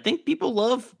 I think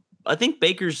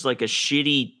Baker's like a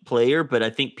shitty player, but I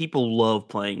think people love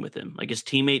playing with him. Like his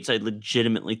teammates, I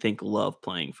legitimately think love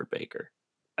playing for Baker.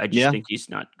 I just think he's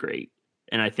not great.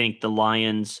 And I think the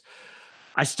Lions,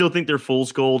 I still think they're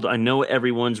fool's gold. I know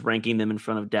everyone's ranking them in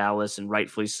front of Dallas, and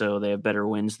rightfully so. They have better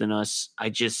wins than us.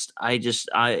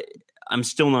 I'm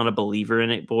still not a believer in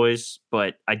it, boys,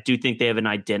 but I do think they have an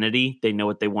identity. They know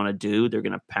what they want to do. They're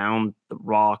going to pound the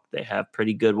rock. They have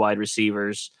pretty good wide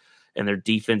receivers, and their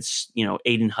defense,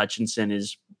 Aiden Hutchinson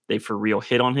they for real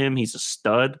hit on him. He's a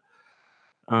stud.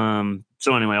 So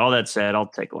anyway, all that said, I'll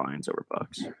take Lions over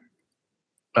Bucks.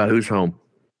 Who's home?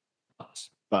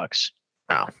 Bucks.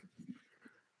 Wow.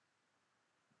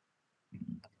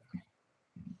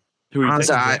 Who are you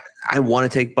Honestly, taking? I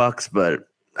want to take Bucks, but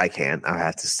I can't. I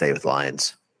have to stay with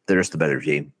Lions. They're just the better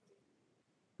team.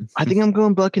 I think I'm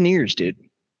going Buccaneers, dude.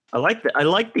 I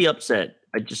like the upset.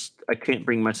 I can't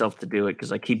bring myself to do it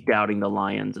because I keep doubting the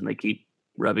Lions and they keep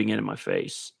rubbing it in my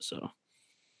face. So,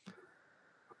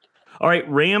 all right,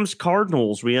 Rams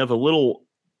Cardinals. We have a little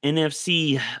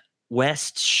NFC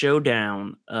West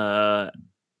showdown.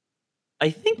 I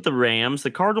think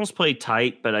the Cardinals play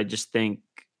tight, but I just think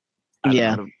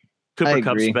Cooper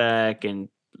Kupp's back and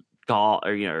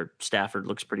Stafford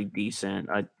looks pretty decent.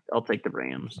 I'll take the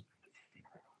Rams.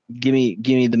 Give me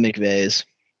the McVays.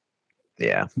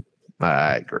 Yeah,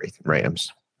 I agree.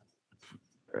 Rams.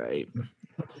 Right.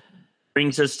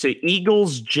 Brings us to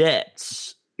Eagles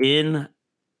Jets in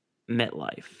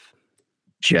MetLife.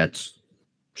 Jets.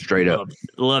 Straight up.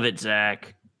 Love it,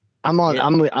 Zach. I'm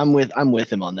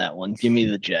with him on that one. Give me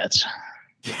the Jets.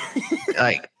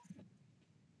 Like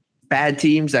bad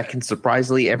teams that can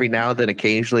surprisingly every now and then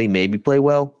occasionally maybe play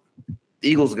well. The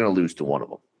Eagles are going to lose to one of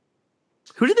them.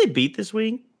 Who did they beat this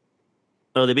week?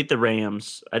 Oh, they beat the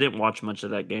Rams. I didn't watch much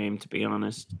of that game, to be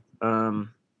honest.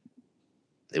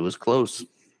 It was close.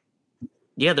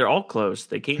 Yeah, they're all close.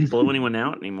 They can't blow anyone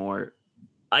out anymore.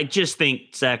 I just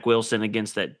think Zach Wilson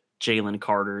against that Jalen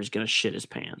Carter is going to shit his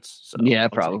pants. So yeah,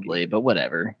 probably, but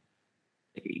whatever.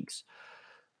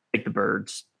 Take the bird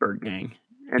gang.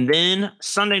 And then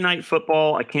Sunday Night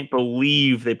Football. I can't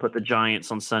believe they put the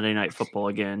Giants on Sunday Night Football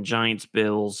again. Giants,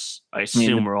 Bills. I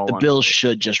assume we're all the on. Bills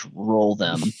should just roll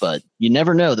them, but you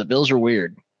never know. The Bills are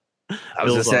weird. I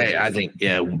was going to say, I think,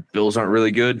 Bills aren't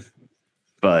really good,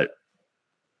 but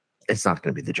it's not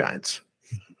going to be the Giants.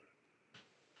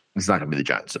 It's not going to be the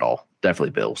Giants at all.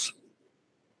 Definitely Bills.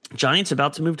 Giants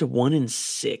about to move to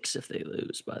 1-6 if they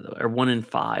lose, by the way, or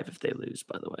 1-5 if they lose,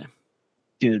 by the way.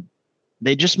 Dude,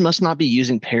 they just must not be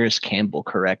using Paris Campbell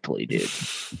correctly, dude.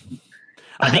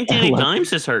 I think Danny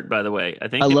Dimes is hurt, by the way. I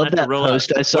love that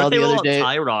post I saw the other day.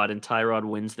 Tyrod, and Tyrod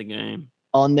wins the game.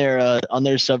 On their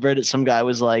subreddit, some guy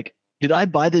was like, did I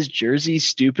buy this jersey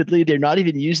stupidly? They're not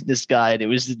even using this guy. And it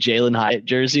was the Jalen Hyatt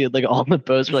jersey. And like all the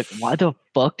posts were like, why the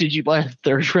fuck did you buy a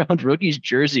third round rookie's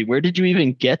jersey? Where did you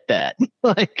even get that?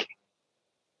 Like,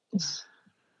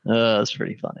 that's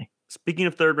pretty funny. Speaking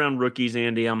of third round rookies,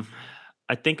 Andy,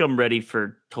 I think I'm ready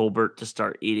for Tolbert to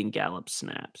start eating Gallup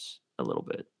snaps a little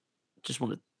bit. Just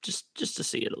want to just to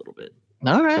see it a little bit.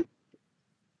 All right.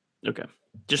 Okay.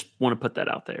 Just want to put that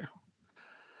out there.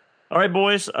 All right,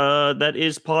 boys. That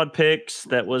is Pod Picks.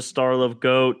 That was Star Love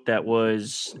Goat. That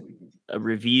was a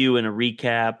review and a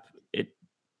recap.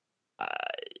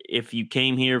 If you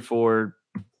came here for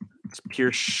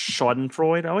pure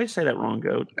Schadenfreude, I always say that wrong,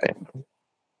 Goat.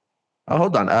 Oh,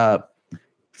 hold on.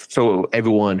 So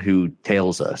everyone who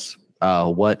tails us,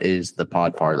 what is the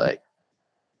pod parlay?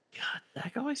 God,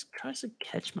 Zach always tries to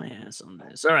catch my ass on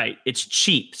this. All right, it's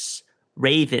Chiefs,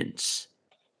 Ravens,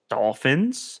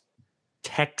 Dolphins,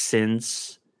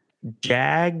 Texans,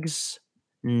 Jags,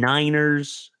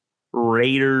 Niners,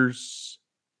 Raiders,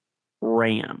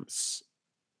 Rams,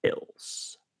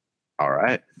 Bills. All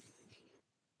right.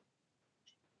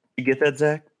 You get that,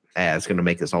 Zach? Yeah, it's going to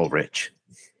make us all rich.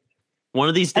 One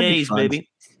of these days, baby.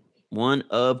 One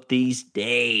of these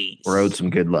days. We're owed some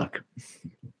good luck.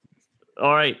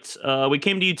 All right. We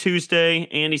came to you Tuesday.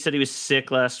 Andy said he was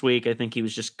sick last week. I think he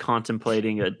was just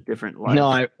contemplating a different life.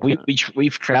 No,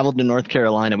 we've traveled to North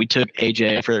Carolina. We took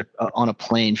AJ for on a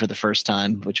plane for the first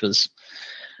time, which was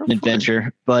an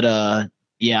adventure. But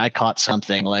yeah, I caught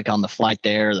something like on the flight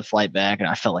there, the flight back, and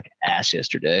I felt like ass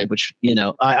yesterday. Which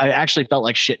I actually felt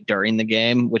like shit during the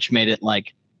game, which made it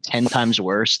like 10 times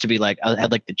worse to be like, I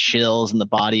had like the chills and the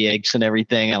body aches and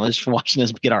everything. I was watching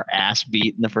us get our ass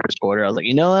beat in the first quarter. I was like,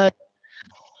 you know what?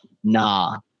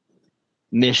 Nah.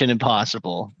 Mission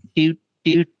impossible. Do,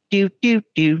 do, do, do,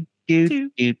 do,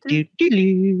 do, do, do,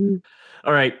 do.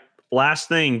 All right. Last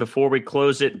thing before we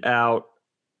close it out,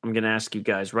 I'm going to ask you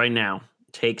guys right now,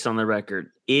 takes on the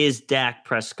record. Is Dak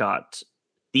Prescott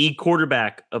the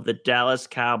quarterback of the Dallas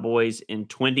Cowboys in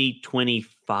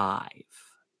 2025?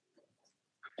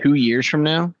 2 years from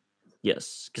now?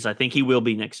 Yes, because I think he will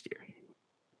be next year.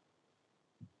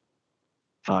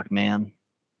 Fuck, man.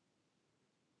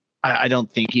 I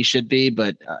don't think he should be,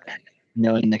 but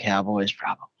knowing the Cowboys,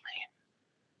 probably.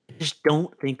 I just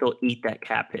don't think they'll eat that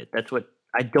cap hit. That's what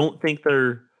I don't think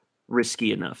they're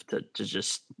risky enough to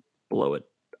just blow it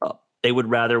up. They would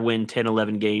rather win 10,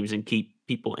 11 games and keep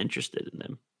people interested in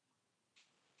them.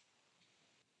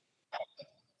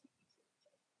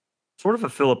 Sort of a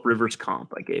Phillip Rivers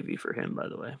comp I gave you for him, by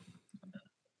the way.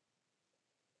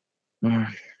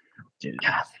 Dude,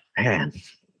 Man,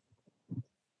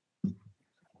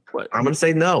 What? I'm going to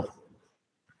say no.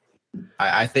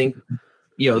 I think,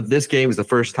 this game is the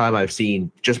first time I've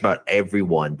seen just about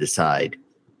everyone decide,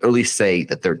 or at least say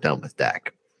that they're done with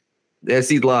Dak. I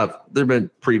see a lot. There have been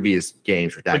previous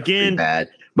games where Dak was pretty bad.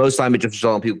 Most of the time, it just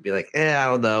results in people be like, I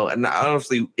don't know. And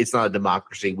honestly, it's not a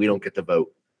democracy. We don't get to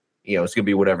vote. It's going to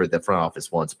be whatever the front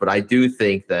office wants. But I do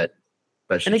think that,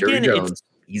 especially Jerry Jones,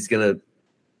 he's going to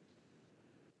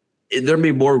 – they're going to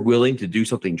be more willing to do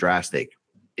something drastic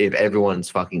if everyone's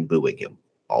fucking booing him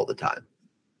all the time.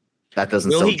 That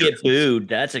doesn't. Will he get booed?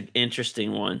 That's an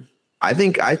interesting one. I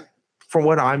think from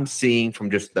what I'm seeing from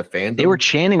just the fandom, they were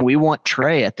chanting, "We want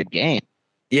Trey" at the game.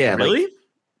 Yeah, really? Like,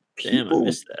 Damn, I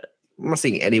missed that. I'm not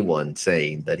seeing anyone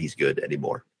saying that he's good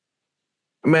anymore.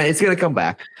 I mean, it's gonna come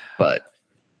back, but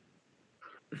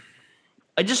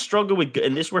I just struggle with,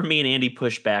 and this is where me and Andy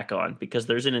push back on, because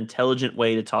there's an intelligent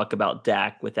way to talk about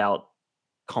Dak without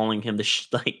calling him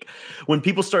like when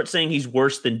people start saying he's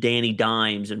worse than Danny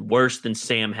Dimes and worse than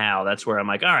Sam Howell, that's where I'm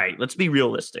like, all right, let's be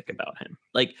realistic about him.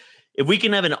 Like, if we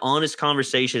can have an honest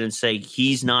conversation and say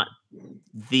he's not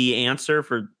the answer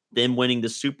for them winning the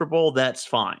Super Bowl, that's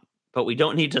fine. But we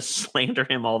don't need to slander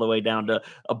him all the way down to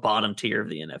a bottom tier of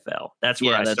the NFL. That's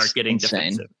where I start getting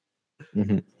defensive.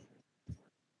 Mm-hmm.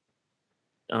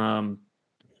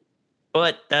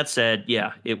 But that said,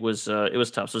 yeah, it was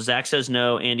tough. So Zach says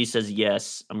no. Andy says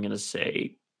yes. I'm going to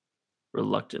say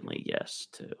reluctantly yes,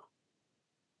 too.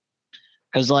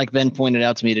 Because like Ben pointed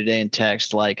out to me today in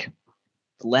text, like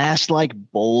the last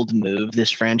bold move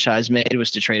this franchise made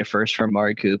was to trade a first for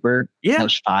Amari Cooper. Yeah. That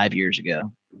was 5 years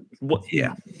ago. What?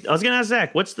 Yeah. I was going to ask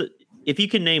Zach, if you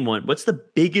can name one, what's the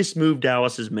biggest move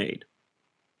Dallas has made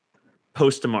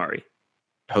post Amari?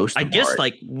 I guess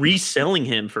reselling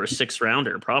him for a 6th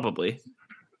rounder, probably.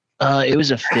 It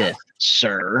was a 5th,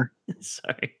 sir.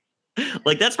 Sorry.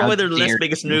 That's probably their next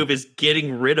biggest move is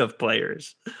getting rid of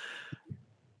players.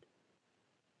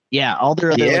 Yeah, all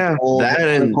their other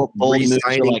bold moves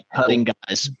are cutting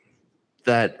guys.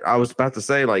 That I was about to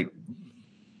say,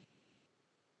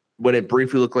 when it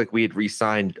briefly looked like we had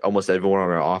re-signed almost everyone on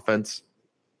our offense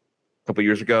a couple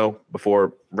years ago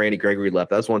before Randy Gregory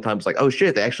left. That was one time it's like, oh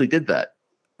shit, they actually did that.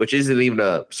 Which isn't even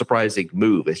a surprising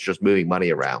move. It's just moving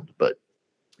money around. But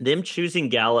them choosing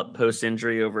Gallup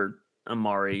post-injury over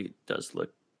Amari does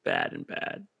look bad.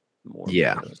 More.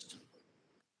 Yeah.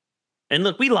 And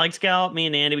look, we liked Gallup, me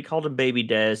and Andy. We called him Baby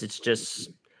Dez. It's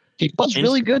just he was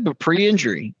really good, but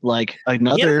pre-injury, he had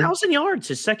 1,000 yards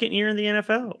his second year in the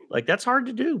NFL. That's hard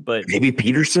to do, but maybe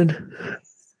Peterson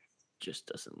just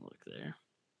doesn't look there.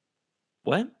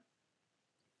 What?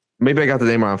 Maybe I got the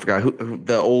name wrong. I forgot who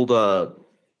the old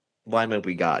lineman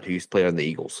we got who used to play on the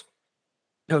Eagles.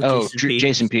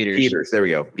 Jason Peters. There we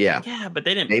go. Yeah. Yeah, but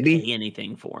they didn't pay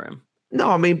anything for him.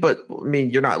 No,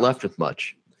 you're not left with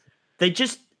much. They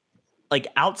just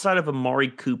outside of Amari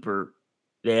Cooper,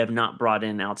 they have not brought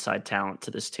in outside talent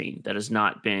to this team that has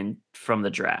not been from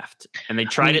the draft. And they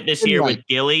tried it this year with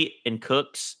Gilly and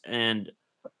Cooks, and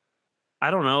I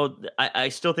don't know. I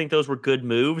still think those were good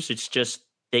moves. It's just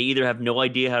they either have no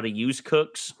idea how to use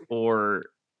Cooks or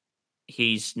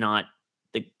he's not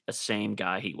the same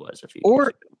guy he was a few years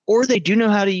ago. Or they do know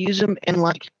how to use him, and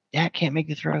Dak can't make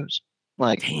the throws.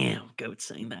 Damn, Goat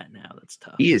saying that now. That's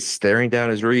tough. He is staring down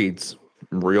his reads.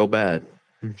 real bad.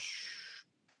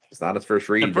 It's not his first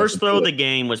read. The first throw of the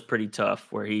game was pretty tough,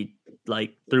 where he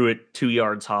like threw it 2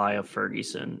 yards high of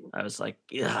Ferguson. I was like,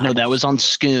 yeah. No, that was on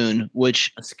Schoon,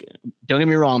 which don't get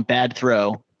me wrong, bad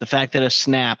throw. The fact that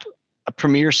a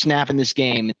premier snap in this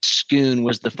game, Schoon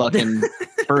was the fucking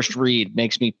first read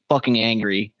makes me fucking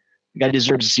angry. The guy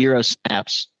deserves 0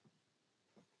 snaps.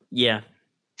 Yeah.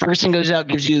 Ferguson goes out,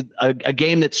 gives you a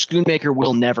game that Schoonmaker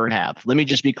will never have. Let me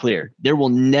just be clear. There will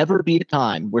never be a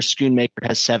time where Schoonmaker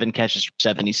has 7 catches for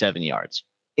 77 yards.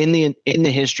 In the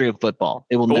history of football,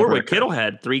 it will never. Or what Kittle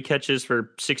had 3 catches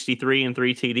for 63 and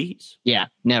 3 TDs. Yeah,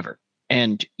 never.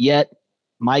 And yet,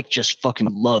 Mike just fucking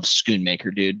loves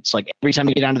Schoonmaker, dude. It's like every time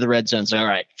you get down to the red zone, it's like, all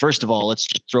right, first of all, let's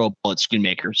just throw a ball at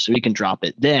Schoonmaker so he can drop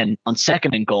it. Then on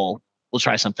 2nd and goal, we'll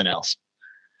try something else.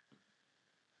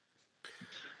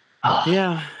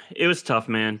 Yeah, it was tough,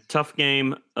 man. Tough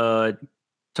game.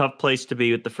 Tough place to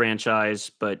be with the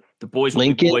franchise, but the boys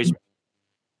will be boys.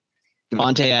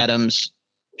 Devontae Adams,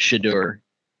 Shedeur.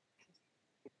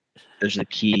 Those are the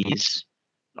keys.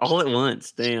 All at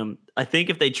once. Damn. I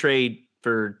think if they trade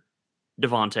for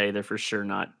Devontae, they're for sure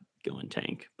not going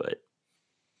tank. But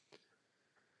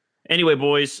anyway,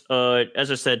 boys,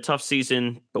 as I said, tough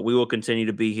season, but we will continue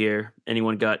to be here.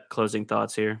 Anyone got closing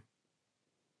thoughts here?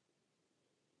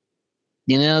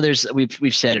 You know,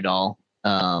 we've said it all.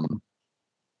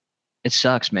 It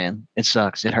sucks, man. It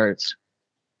sucks. It hurts.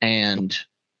 And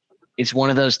it's one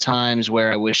of those times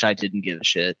where I wish I didn't give a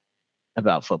shit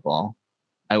about football.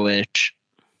 I wish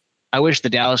the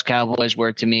Dallas Cowboys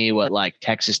were to me what like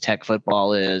Texas Tech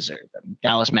football is, or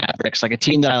Dallas Mavericks, like a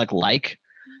team that I like,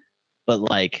 but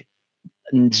like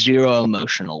 0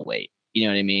 emotional weight. You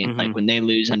know what I mean? Mm-hmm. Like when they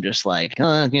lose, I'm just like,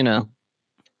 that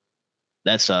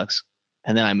sucks.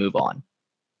 And then I move on.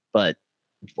 But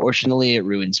unfortunately, it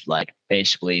ruins like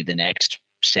basically the next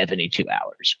 72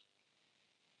 hours.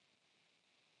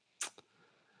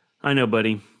 I know,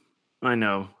 buddy. I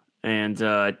know. And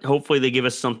hopefully they give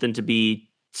us something to be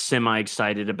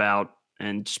semi-excited about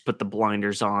and just put the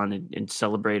blinders on and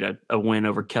celebrate a win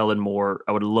over Kellen Moore.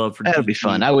 I would love for that would be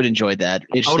fun. I would enjoy that.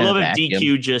 I would love if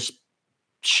DQ just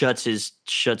shuts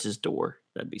his door.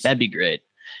 That'd be great.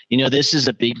 You know, this is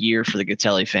a big year for the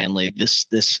Gatelli family.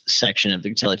 This section of the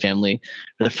Gatelli family,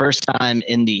 for the first time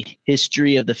in the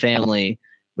history of the family,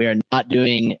 we are not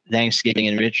doing Thanksgiving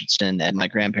in Richardson at my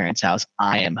grandparents' house.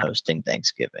 I am hosting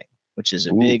Thanksgiving, which is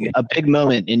a big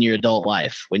moment in your adult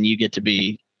life when you get to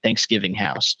be Thanksgiving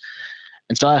house.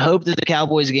 And so I hope that the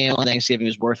Cowboys game on Thanksgiving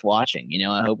is worth watching. You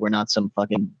know, I hope we're not some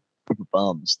fucking group of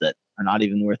bums that are not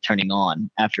even worth turning on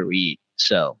after we eat.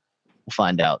 So we'll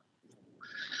find out.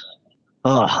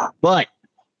 But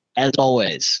as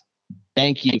always,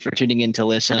 thank you for tuning in to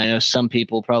listen. I know some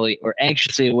people probably were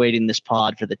anxiously awaiting this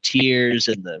pod for the tears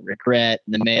and the regret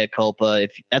and the mea culpa.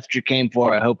 If that's what you came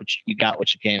for, I hope you got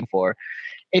what you came for.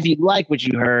 If you like what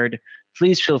you heard,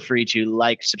 please feel free to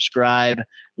like, subscribe,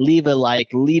 leave a like,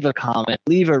 leave a comment,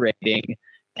 leave a rating. It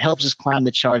helps us climb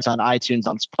the charts on iTunes,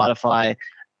 on Spotify,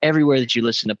 everywhere that you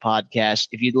listen to podcasts.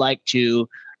 If you'd like to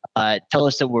tell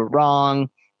us that we're wrong,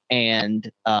 and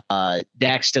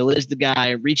Dak still is the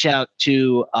guy, reach out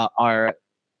to our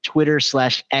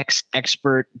Twitter/X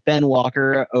expert, Ben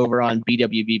Walker, over on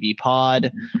BWBB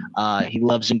Pod. He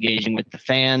loves engaging with the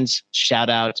fans. Shout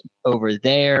out over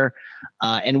there.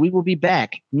 And we will be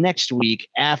back next week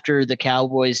after the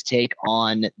Cowboys take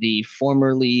on the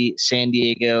formerly San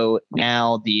Diego,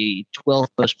 now the 12th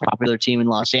most popular team in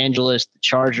Los Angeles, the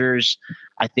Chargers.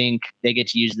 I think they get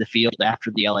to use the field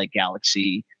after the LA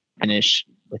Galaxy finish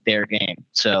with their game.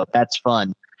 So that's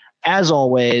fun. As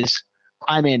always,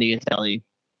 I'm Andy Gatelli.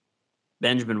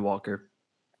 Benjamin Walker.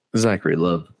 Zachary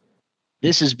Love.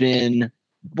 This has been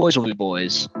Boys Will Be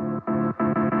Boys.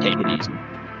 Take it easy.